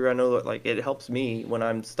get through, I know that like it helps me when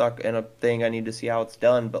I'm stuck in a thing I need to see how it's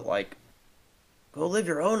done. But like, go live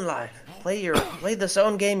your own life. Play this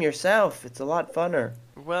own game yourself. It's a lot funner.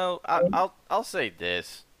 Well, I'll say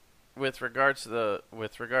this with regards to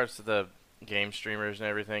the game streamers and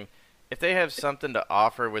everything. If they have something to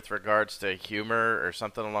offer with regards to humor or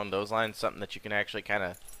something along those lines, something that you can actually kind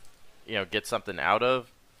of, you know, get something out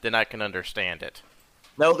of, then I can understand it.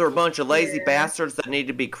 No, they're a bunch of lazy bastards that need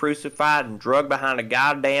to be crucified and drugged behind a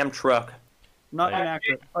goddamn truck. Not Like-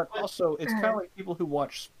 inaccurate, but also it's kind of like people who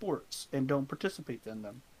watch sports and don't participate in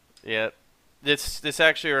them. Yeah, this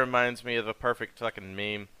actually reminds me of a perfect fucking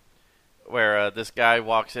meme, where this guy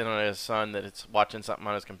walks in on his son that it's watching something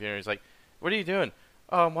on his computer. He's like, "What are you doing?"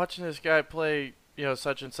 "Oh, I'm watching this guy play, you know,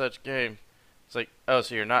 such and such game." It's like, "Oh,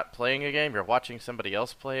 so you're not playing a game? You're watching somebody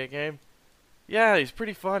else play a game?" "Yeah, he's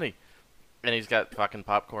pretty funny." And he's got fucking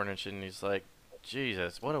popcorn and shit, and he's like,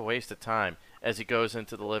 Jesus, what a waste of time, as he goes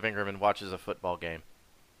into the living room and watches a football game.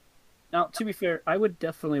 Now, to be fair, I would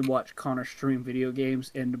definitely watch Connor stream video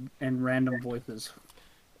games and random voices.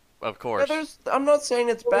 Of course. Yeah, I'm not saying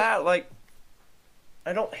it's bad. Like,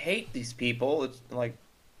 I don't hate these people. It's like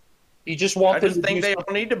You just want I them just to think do they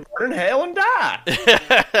all need to burn in hell and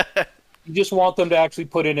die. You just want them to actually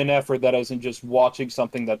put in an effort that isn't just watching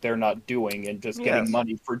something that they're not doing and just getting Yes.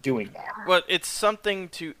 money for doing that. Well, it's something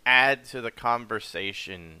to add to the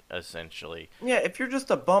conversation, essentially. Yeah, if you're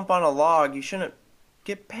just a bump on a log, you shouldn't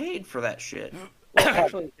get paid for that shit. Well,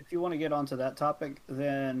 actually, if you want to get onto that topic,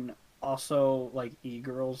 then also like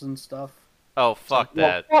e-girls and stuff. Oh, fuck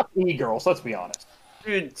that. Well, fuck e-girls, let's be honest.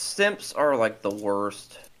 Dude, simps are like the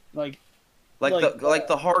worst. Like Like Like-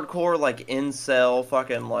 the hardcore like incel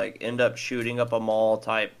fucking like end up shooting up a mall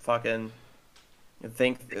type fucking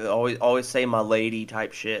always say my lady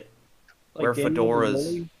type shit. Wear Danielle fedoras.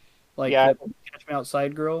 Rizzoli, like Yeah. the Catch Me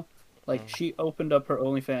Outside girl. Like she opened up her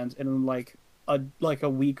OnlyFans and in like a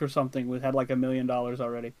week or something had like $1 million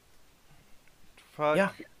already. Fuck Yeah.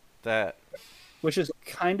 that. Which is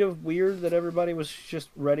kind of weird that everybody was just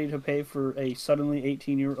ready to pay for a suddenly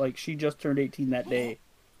 18-year, like she just turned 18 that day.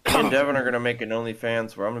 Me and Devin are gonna make an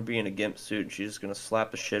OnlyFans where I'm gonna be in a gimp suit and she's just gonna slap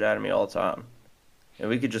the shit out of me all the time. And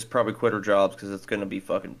we could just probably quit our jobs because it's gonna be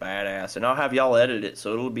fucking badass. And I'll have y'all edit it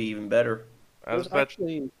so it'll be even better. I was There's about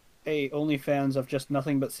actually a OnlyFans of just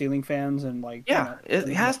nothing but ceiling fans and like Yeah, it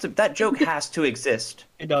has to. That joke has to exist.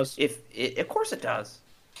 it does. Of course it does.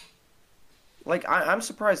 Like I'm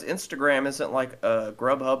surprised Instagram isn't like a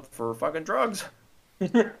Grubhub for fucking drugs.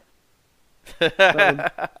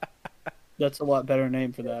 That's a lot better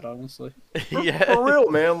name for that, honestly. yeah. For real,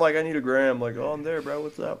 man. Like I need a gram. Like oh, I'm there, bro.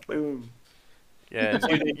 What's up? Boom. Yeah,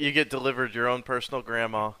 and you get delivered your own personal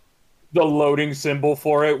grandma. The loading symbol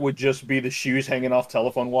for it would just be the shoes hanging off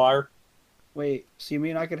telephone wire. Wait, so you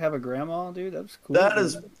mean I could have a grandma, dude? That's cool. That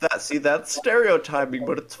is that. See, that's stereotyping,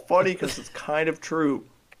 but it's funny because it's kind of true.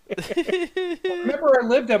 Remember, I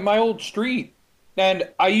lived at my old street, and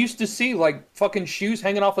I used to see like fucking shoes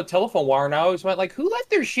hanging off a telephone wire, and I always went like, "Who left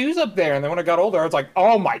their shoes up there?" And then when I got older, I was like,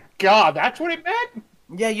 "Oh my god, that's what it meant."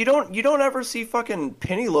 Yeah, you don't ever see fucking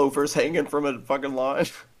penny loafers hanging from a fucking line.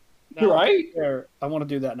 No, Right? there. I want to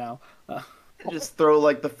do that now. Just throw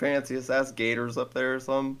like the fanciest ass gators up there or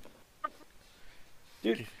something.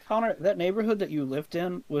 Dude, Connor, that neighborhood that you lived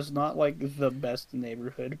in was not like the best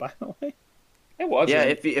neighborhood, by the way. It wasn't. Yeah,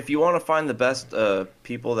 if you want to find the best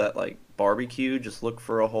people that like barbecue, just look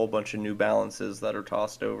for a whole bunch of New Balances that are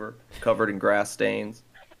tossed over, covered in grass stains.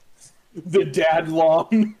 The dad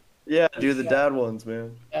lawn. Yeah, do the dad ones,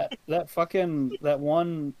 man. That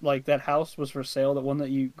one, like that house was for sale, that one that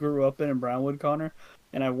you grew up in Brownwood, Connor,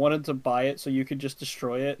 and I wanted to buy it so you could just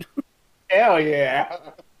destroy it. Hell yeah.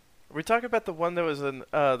 Are we talking about the one that was in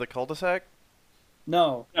the cul-de-sac?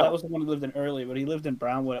 No, No. that was the one who lived in Early, but he lived in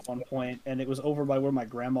Brownwood at one point, and it was over by where my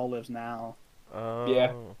grandma lives now. Oh.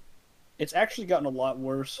 Yeah. It's actually gotten a lot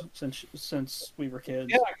worse since we were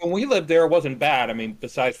kids. Yeah, like when we lived there, it wasn't bad. I mean,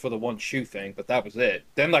 besides for the one shoe thing, but that was it.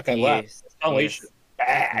 Then, like I left, Yes, Unleashed yes.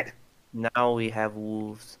 bad. Now we have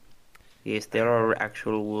wolves. Yes, there are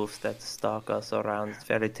actual wolves that stalk us around. It's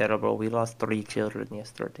very terrible. We lost 3 children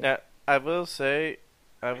yesterday. Now, I will say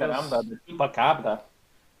Caramba.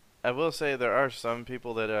 I will say there are some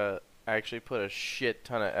people that actually put a shit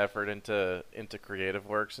ton of effort into creative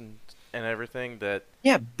works and everything that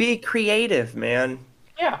Yeah, be creative, man.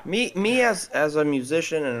 Yeah. Me as a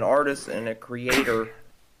musician and an artist and a creator,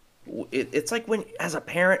 it's like when as a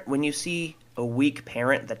parent when you see a weak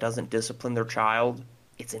parent that doesn't discipline their child,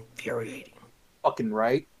 it's infuriating. Fucking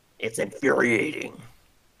right. It's infuriating.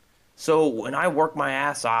 So when I work my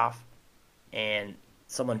ass off and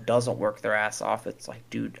someone doesn't work their ass off, it's like,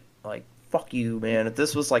 dude, like, fuck you, man. If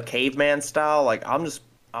this was like caveman style, like, I'm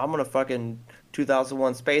gonna fucking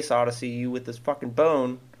 2001 Space Odyssey you with this fucking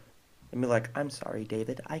bone and be like, I'm sorry,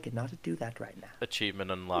 David, I cannot do that right now.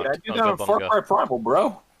 achievement unlocked. Yeah, I do that in Far Cry Primal,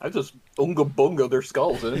 bro. I just unga bunga their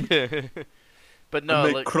skulls in. But no,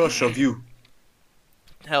 Make like, crush of you.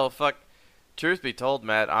 hell, fuck. Truth be told,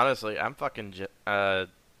 Matt, honestly, I'm fucking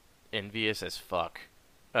envious as fuck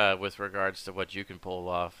with regards to what you can pull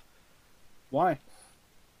off. Why?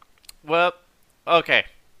 Well, okay.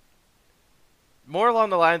 More along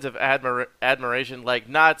the lines of admiration, like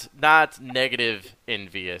not negative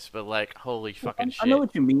envious, but like holy fucking shit. I know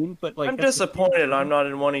what you mean, but like I'm that's the- disappointed I'm not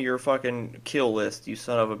in one of your fucking kill lists, you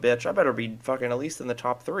son of a bitch. I better be fucking at least in the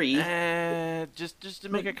top 3. Just to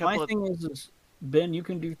make a couple My of thing is, Ben, you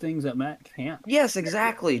can do things that Matt can't. Yes,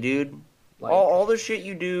 exactly, dude. Like, All the shit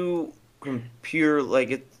you do, computer, like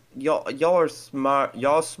it. Y'all are smart.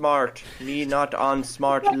 Y'all smart. Me not on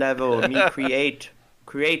smart level. Me create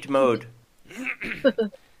mode.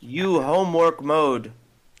 You homework mode,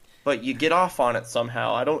 but you get off on it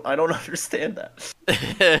somehow. I don't understand that.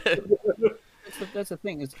 that's the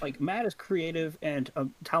thing. It's like Matt is creative and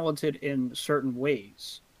talented in certain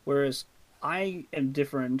ways, whereas I am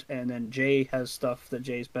different, and then Jay has stuff that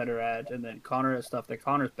Jay's better at, and then Connor has stuff that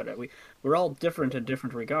Connor's better at. We're all different in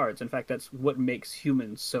different regards. In fact, that's what makes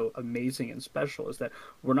humans so amazing and special, is that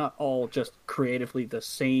we're not all just creatively the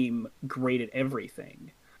same, great at everything.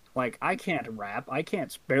 Like, I can't rap. I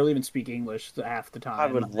can't barely even speak English half the time. I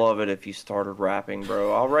would love it if you started rapping,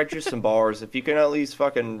 bro. I'll write you some bars. If you can at least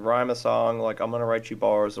fucking rhyme a song, like, I'm gonna write you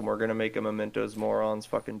bars, and we're gonna make a Mementos Morons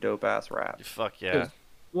fucking dope-ass rap. fuck yeah.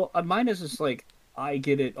 Well, mine is just like I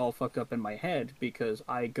get it all fucked up in my head because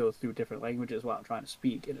I go through different languages while I'm trying to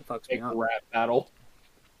speak, and it fucks me Big up. rap battle.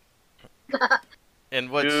 And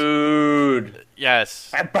what's Dude.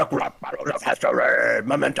 yes, Epic rap battle of history,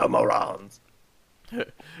 memento morons.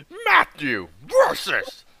 Matthew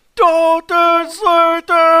versus Dalton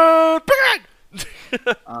Slater.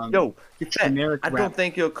 Yo, you fat. generic I rap. don't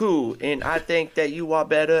think you're cool, and I think that you are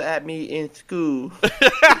better at me in school.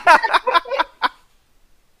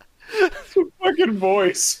 Fucking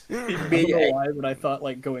voice. I don't know why, but I thought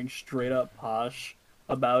like going straight up posh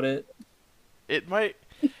about it. It might.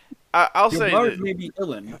 I'll Your say bars that, may be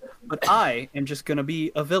illin, but I am just gonna be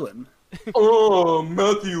a villain. Oh,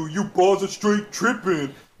 Matthew, you balls are straight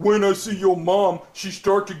tripping. When I see your mom, she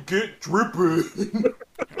start to get dripping.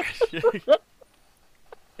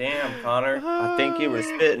 Damn, Connor. I think you were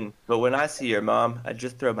spitting, but when I see your mom, I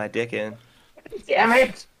just throw my dick in. Damn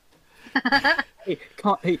it!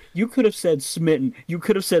 Hey, you could have said smitten. You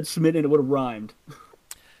could have said smitten. It would have rhymed.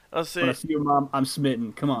 I'll When I say. see your mom, I'm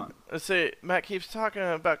smitten. Come on. Let's say Matt keeps talking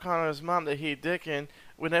about Connor's mom that he dicking.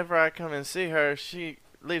 Whenever I come and see her, she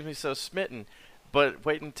leaves me so smitten. But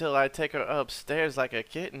wait until I take her upstairs like a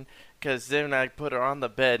kitten, 'cause then I put her on the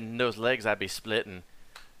bed and those legs I be splitting.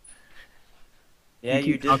 Yeah,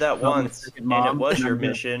 you keep did that talking about my once, freaking and it mom, was and your I'm gonna-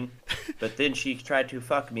 mission. But then she tried to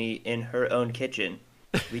fuck me in her own kitchen.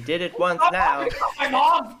 We did it once now, My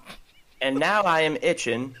mom! and now I am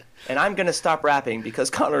itching, and I'm gonna stop rapping because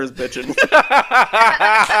Connor is bitching. Talking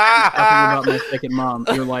about my second mom,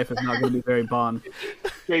 your life is not going to be very bond.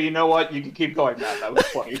 Yeah, you know what? You can keep going, Matt. That was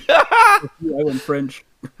funny. I went French.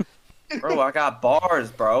 Bro, I got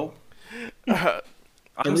bars, bro. I'm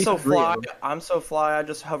least so three of fly. them. I'm so fly. I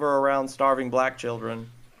just hover around starving black children.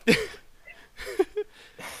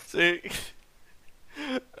 See,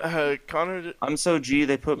 Connor. I'm so G.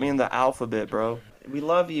 They put me in the alphabet, bro. We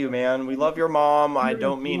love you, man. We love your mom. I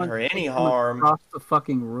don't mean her any harm. Across the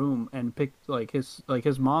fucking room and picked his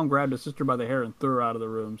mom grabbed his sister by the hair and threw her out of the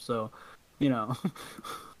room. So, you know,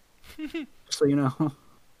 so you know.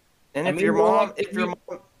 And I if mean, your well, mom, if your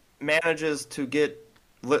mom manages to get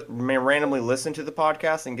randomly listen to the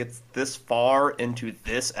podcast and gets this far into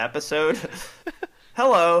this episode,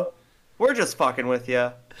 hello, we're just fucking with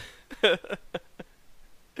you.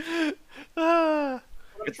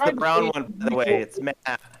 It's the brown one, by the way. It's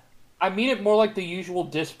Matt. I mean it more like the usual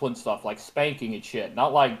discipline stuff, like spanking and shit,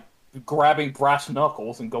 not like grabbing brass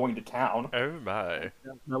knuckles and going to town. Oh my.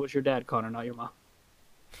 That was your dad, Connor, not your mom.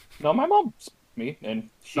 No, my mom spanked me, and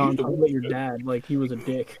she No, I'm used to talking about your dad. Like he was a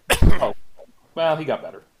dick. Oh, well, he got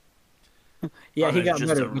better. Yeah, he got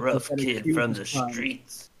just better. a rough Does that kid excuse from the his crimes?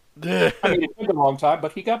 streets. I mean, it took a long time,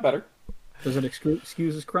 but he got better. Does it excuse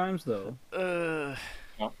his crimes though?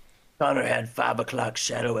 Connor had 5 o'clock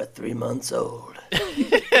shadow at 3 months old.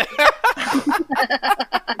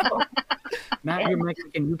 Matt, you're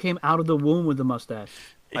Mexican. You came out of the womb with the mustache.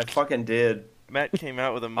 I fucking did. Matt came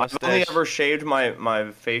out with a I've only mustache. ever shaved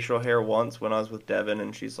my facial hair once when I was with Devin,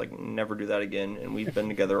 and she's like, never do that again. And we've been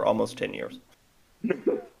together almost 10 years.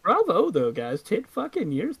 Bravo, though, guys. 10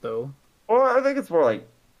 fucking years, though. Well, I think it's more like,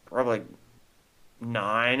 probably like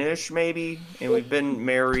 9-ish, maybe. And we've been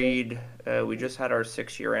married. We just had our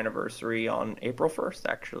 6-year anniversary on April 1st,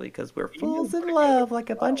 actually, because we're fools in love like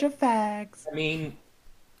a bunch of fags. I mean,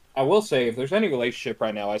 I will say, if there's any relationship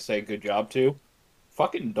right now I say good job to,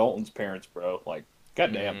 fucking Dalton's parents, bro. Like,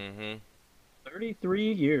 goddamn. Mm-hmm.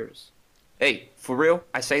 33 years. Hey, for real,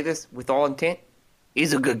 I say this with all intent.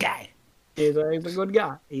 He's a good guy. He's a good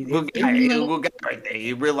guy. He's a good guy. He's a good guy right there.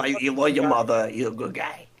 You realize you love your mother. He's a good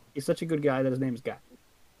guy. He's such a good guy that his name's Guy.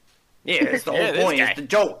 Yeah, that's the Yeah, whole this point. guy. It's the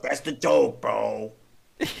joke. That's the joke, bro.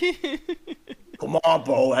 Come on,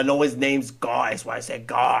 bro. I know his name's Guy. That's why I said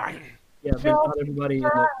Guy. Yeah, but not everybody in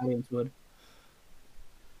the audience would.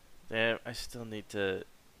 Damn, I still need to.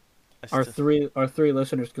 Our three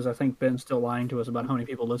listeners, because I think Ben's still lying to us about how many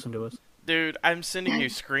people listen to us. Dude, I'm sending you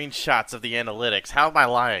screenshots of the analytics. How am I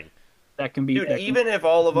lying? That can be. Dude, that can- even if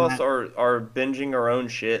all of us are binging our own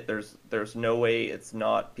shit, there's no way it's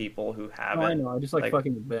not people who Oh, haven't. I know. I just like like-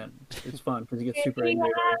 fucking with Ben. It's fun because he gets super angry.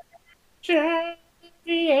 about it. Jack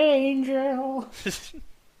the angel.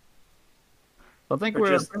 I think For we're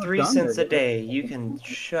just pretty 3 much done cents there, a day, you can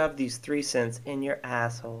shove these 3 cents in your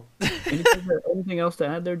asshole. Anything else to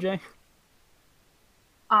add there, Jay?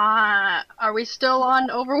 Are we still on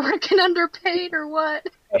overwork and underpaid or what?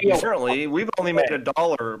 Apparently, we've only made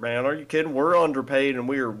 $1, man. Are you kidding? We're underpaid and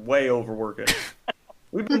we are way overworking.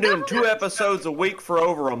 We've been doing 2 episodes a week for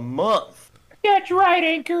over a month. That's right,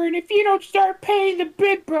 Anchor, and if you don't start paying the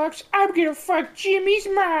big bucks, I'm gonna fuck Jimmy's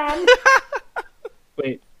mom.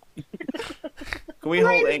 Wait. Can we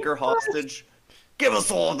hold Anchor hostage? Give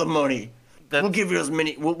us all the money. That's, We'll give you as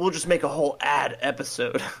many. We'll just make a whole ad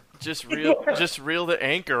episode. just reel the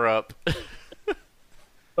anchor up.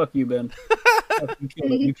 Fuck you, Ben. Fuck, you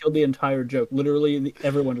killed it. You killed the entire joke. Literally,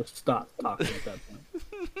 everyone just stopped talking at that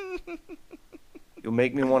point. You'll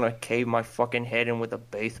make me want to cave my fucking head in with a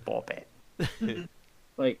baseball bat.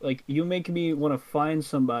 Like you make me want to find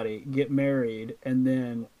somebody, get married, and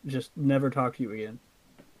then just never talk to you again.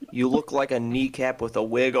 You look like a kneecap with a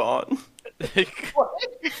wig on.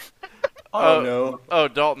 Oh no. Oh,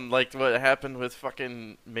 Dalton, like what happened with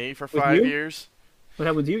fucking me for With 5 you? years? What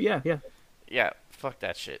happened with you? Yeah. Yeah, fuck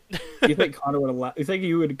that shit. You think Connor would allow? You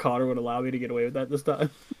think Connor would allow me to get away with that this time?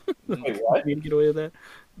 Wait, what? Me to get away with that?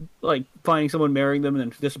 Like finding someone, marrying them,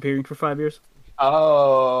 and then disappearing for 5 years?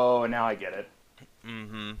 Oh, now I get it.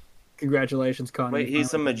 Mm-hmm. Congratulations, Connor. Wait,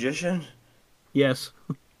 he's a magician? Yes.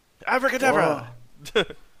 Abracadabra!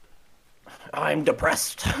 I'm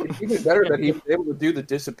depressed. It's even better that he was able to do the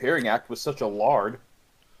disappearing act with such a lard.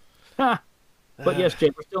 Ha! But yes, Jay,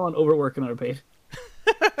 we're still on Overwork and Underpaid.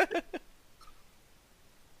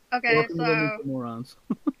 Okay, Welcome to the so Ninja Morons.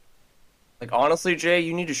 Like, honestly, Jay,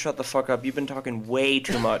 you need to shut the fuck up. You've been talking way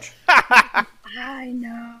too much. I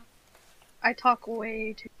know I talk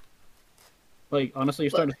way too. Like, honestly, you're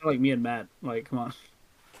starting to sound like me and Matt. Like, come on.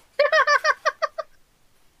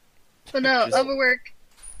 But no, Just-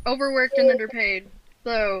 overworked and underpaid.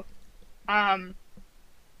 So,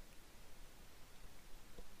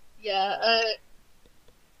 yeah,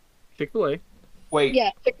 Chick-fil-A. Wait,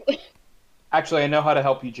 yeah. actually, I know how to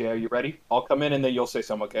help you, Jay. Are you ready? I'll come in and then you'll say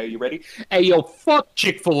something, okay? You ready? Hey, yo, fuck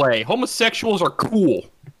Chick-fil-A. Homosexuals are cool.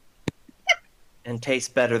 And tastes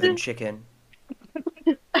better than chicken.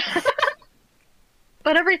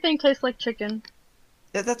 But everything tastes like chicken.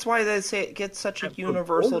 That's why they say it gets such a That's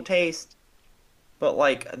universal cool. taste. But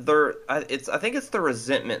like, I think it's the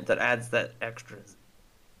resentment that adds that extra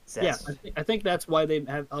zest. Yeah, I think that's why they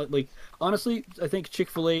have, like, honestly, I think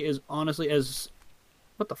Chick-fil-A is honestly as,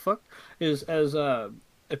 what the fuck? Is as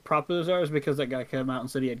popular as ours because that guy came out and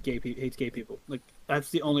said he had hates gay people. Like, that's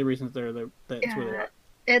the only reason that they're there. That's where they Yeah, are.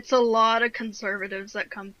 it's a lot of conservatives that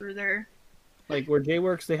come through there. Like, where Jay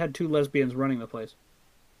works, they had 2 lesbians running the place.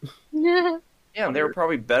 Yeah, Yeah, and they were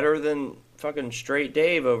probably better than fucking straight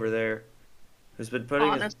Dave over there, who's been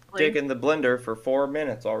putting his Honestly. dick in the blender for 4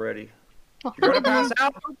 minutes already. You're gonna pass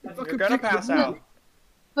out. You're gonna pass out.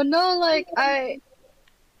 But no, like I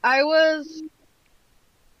was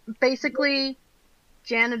basically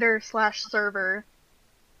janitor / server,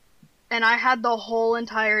 and I had the whole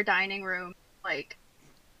entire dining room like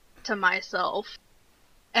to myself.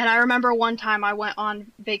 And I remember one time I went on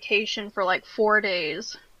vacation for like 4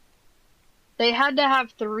 days. They had to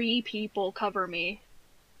have 3 people cover me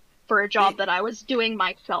for a job that I was doing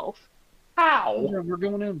myself. How? We're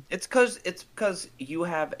going in. It's because you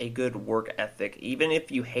have a good work ethic. Even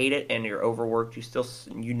if you hate it and you're overworked,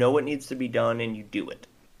 you know what needs to be done and you do it.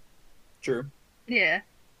 True. Yeah.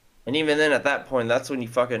 And even then, at that point, that's when you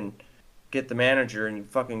fucking get the manager and you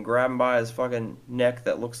fucking grab him by his fucking neck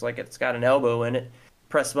that looks like it's got an elbow in it,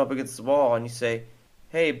 press him up against the wall, and you say,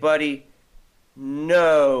 "Hey, buddy,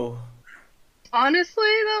 no." Honestly,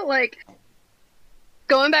 though, like,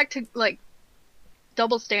 going back to, like,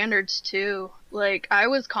 double standards, too, like, I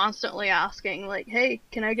was constantly asking, like, hey,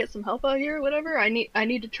 can I get some help out here, whatever? I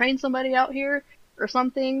need to train somebody out here, or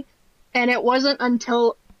something, and it wasn't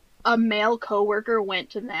until a male coworker went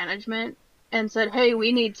to management and said, hey,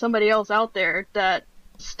 we need somebody else out there, that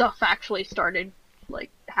stuff actually started, like,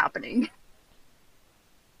 happening.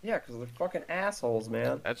 Yeah, because they're fucking assholes,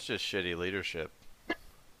 man. That's just shitty leadership.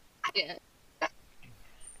 Yeah.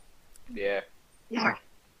 Yeah. Yeah.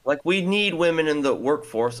 Like, we need women in the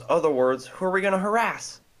workforce. Other words, who are we gonna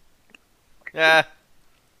harass? Yeah.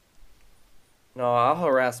 No, I'll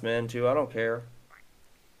harass men too. I don't care.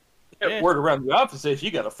 Yeah. Word around the office says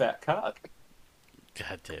you got a fat cock.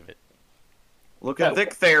 God damn it. Looking Yeah.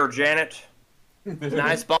 thick there, Janet.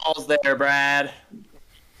 Nice balls there, Brad.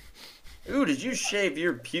 Ooh, did you shave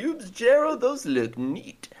your pubes, Gerald? Those look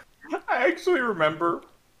neat. I actually remember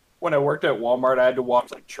when I worked at Walmart, I had to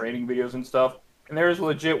watch like training videos and stuff, and there was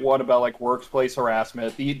legit one about like workplace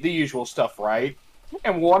harassment, the usual stuff, right?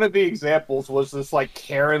 And one of the examples was this like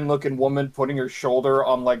Karen-looking woman putting her shoulder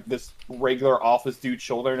on like this regular office dude's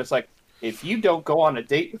shoulder, and it's like, if you don't go on a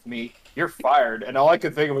date with me, you're fired. And all I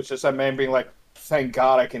could think of was just that man being like, thank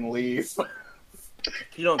God I can leave. If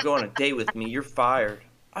you don't go on a date with me, you're fired.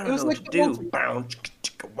 I It don't was know like what the to most- do. Bow,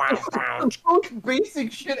 wow, wow. The most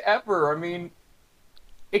basic shit ever. I mean,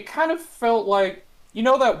 it kind of felt like, you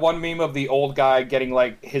know that one meme of the old guy getting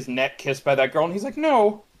like his neck kissed by that girl, and he's like,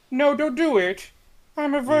 no, don't do it.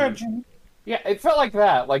 I'm a virgin. Yeah, it felt like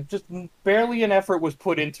that. Like, just barely an effort was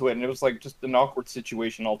put into it, and it was like just an awkward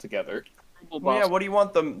situation altogether. Well, yeah, what do you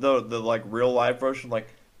want the like real life version? Like,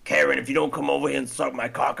 Karen, if you don't come over here and suck my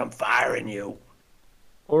cock, I'm firing you.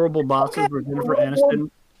 Horrible bosses where Jennifer Aniston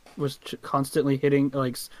was constantly hitting,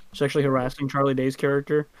 like, sexually harassing Charlie Day's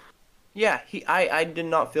character. Yeah, I did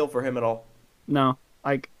not feel for him at all. No,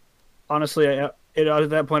 like, honestly, at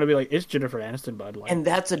that point, I'd be like, it's Jennifer Aniston, bud. Like, And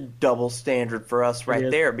that's a double standard for us right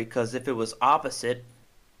is. there, because if it was opposite,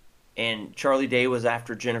 and Charlie Day was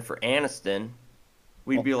after Jennifer Aniston,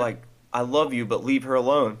 we'd be like, I love you, but leave her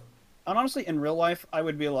alone. and honestly, in real life, I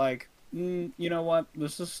would be like, you know what?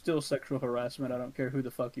 This is still sexual harassment. I don't care who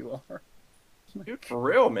the fuck you are. Dude, for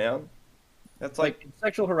real, man. That's like, It's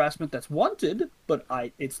sexual harassment that's wanted, but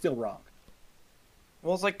it's still wrong.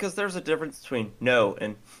 well, it's like, because there's a difference between no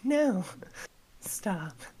and no.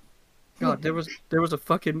 Stop. God, there was a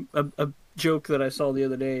fucking a joke that I saw the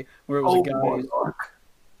other day where it was a guy.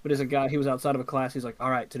 But as a guy, he was outside of a class. He's like, "All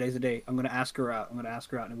right, today's the day. I'm gonna ask her out. And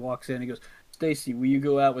he walks in. And he goes, "Stacy, will you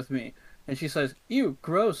go out with me?" And she says, "Ew,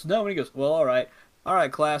 gross, no." And he goes, "Well, all right,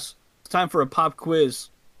 class. It's time for a pop quiz."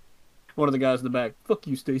 One of the guys in the back, "Fuck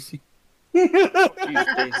you, Stacy."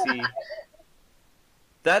 Jeez, Stacy.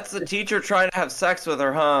 That's the teacher trying to have sex with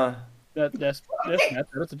her, huh? That's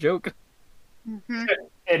a joke. Mhm.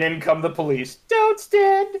 And in come the police. Don't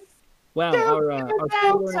stand. Wow, our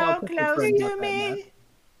Don't so close to me.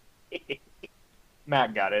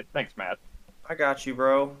 Matt got it. Thanks, Matt. I got you,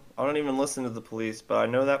 bro. I don't even listen to the police, but I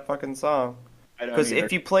know that fucking song. I don't Because either.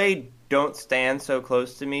 if you play Don't Stand So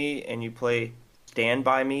Close to Me and you play Stand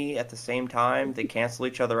By Me at the same time, they cancel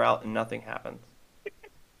each other out and nothing happens.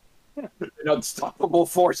 An unstoppable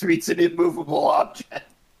force meets an immovable object.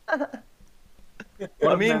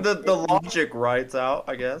 I mean, the logic writes out,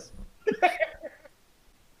 I guess.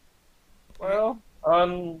 Well,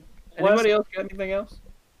 Anybody else got anything else?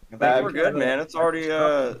 I think we're good, man. It's already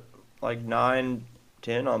like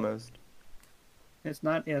 9:10 almost. It's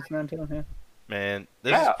not. Yeah, it's 9:10. Yeah. Man,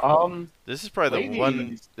 this yeah. this is probably the one.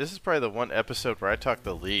 ladies. This is probably the one episode where I talk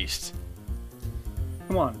the least.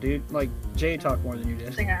 Come on, dude. Like Jay talked more than you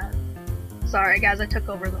did. Yeah. Sorry, guys, I took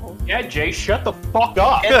over the whole. Yeah, Jay, shut the fuck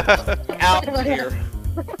up. Out here.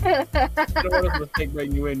 I don't want us to think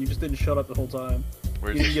bring you in. You just didn't shut up the whole time.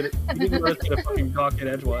 Where's You didn't let us get a fucking cock in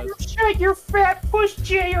edgewise. Shut your fat puss,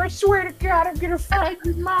 Jay, or I swear to God, I'm gonna find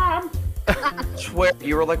your mom. Swear,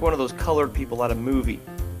 you were like one of those colored people at a movie.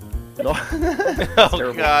 No. oh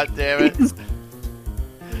terrible. god damn it!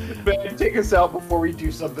 Ben, take us out before we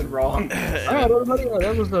do something wrong. Alright, everybody,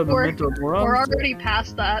 that was the Memento Morons. We're already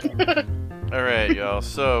past that. All right, y'all.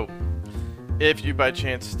 So, if you by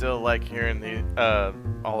chance still like hearing the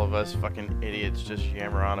all of us fucking idiots just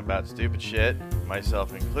yammer on about stupid shit,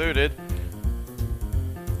 myself included,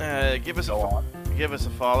 give us a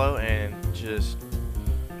follow and just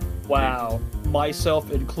Wow,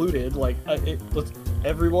 myself included. Like,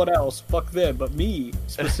 everyone else, fuck them, but me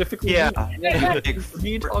specifically. Yeah.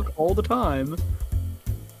 Me talk all the time.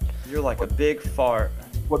 You're like a big fart.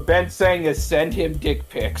 What Ben's saying is send him dick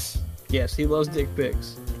pics. Yes, he loves dick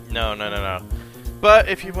pics. no. But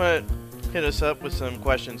if you want to hit us up with some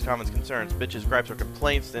questions, comments, concerns, bitches, gripes, or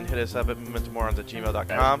complaints, then hit us up at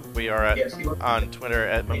momentomorons@gmail.com. We are on Twitter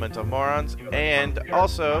at momentomorons, and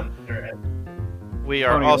also we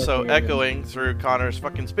are also echoing through Connor's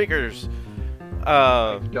fucking speakers.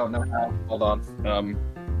 Don't know how. Hold on.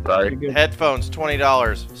 Sorry. Headphones,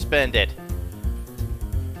 $20. Spend it.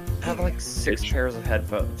 I have like 6 pairs of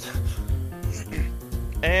headphones.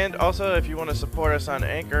 And also, if you want to support us on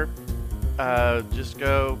Anchor, just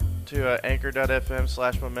go to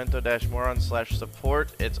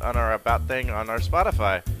anchor.fm/memento-moron/support. It's on our About thing on our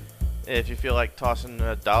Spotify. If you feel like tossing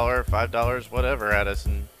 $1, $5, whatever at us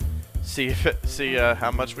and see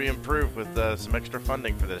how much we improve with some extra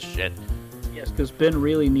funding for this shit. Yes, because Ben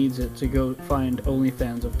really needs it to go find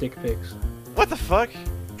OnlyFans of dick pics. What the fuck?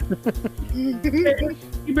 You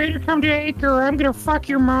better come to Anchor or I'm gonna fuck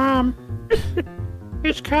your mom.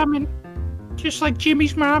 It's coming. Just like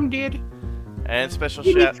Jimmy's mom did. And special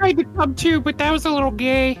Jimmy shout. tried to come too, but that was a little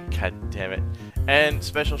gay. God damn it. And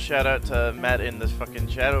special shout out to Matt in this fucking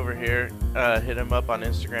chat over here. Hit him up on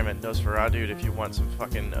Instagram at Nosferatu if you want some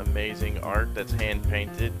fucking amazing art that's hand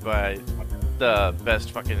painted by the best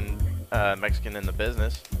fucking Mexican in the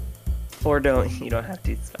business. Or don't. You don't have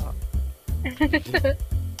to stop.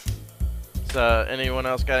 So, anyone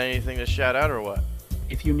else got anything to shout out or what?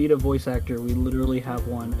 If you need a voice actor, we literally have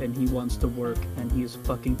one, and he wants to work, and he's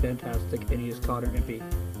fucking fantastic, and he is Connor Impey.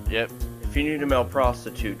 Yep. If you need a male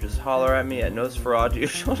prostitute, just holler at me at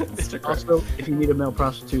Nosferatu on Instagram. Also, if you need a male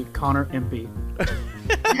prostitute, Connor Impey.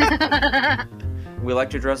 We like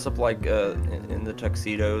to dress up like in the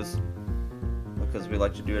tuxedos because we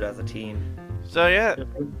like to do it as a team. So yeah.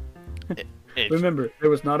 Remember, there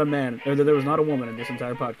was not a man, or there was not a woman in this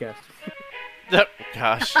entire podcast.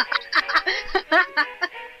 Gosh.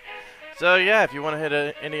 So yeah, if you want to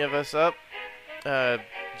hit any of us up,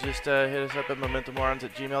 just hit us up at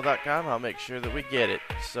momentumorons@gmail.com. I'll make sure that we get it.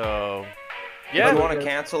 So yeah. If you want to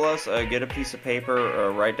cancel us, get a piece of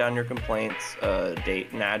paper, write down your complaints,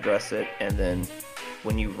 date and address it, and then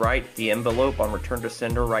when you write the envelope on return to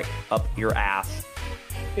sender, write up your ass.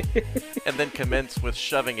 And then commence with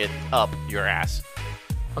shoving it up your ass.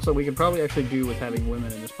 Also, we could probably actually do with having women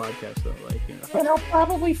in this podcast, though. Like, you know. And I'll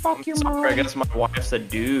probably fuck your mom. I guess my wife's a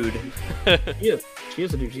dude. She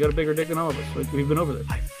is a dude. She's got a bigger dick than all of us. We've been over this.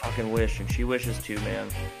 I fucking wish, and she wishes too, man.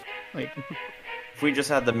 Like, if we just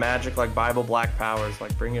had the magic, like, Bible black powers,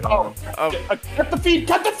 like, bring it Oh. on. Oh, Cut the feet!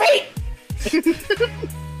 Cut the feet!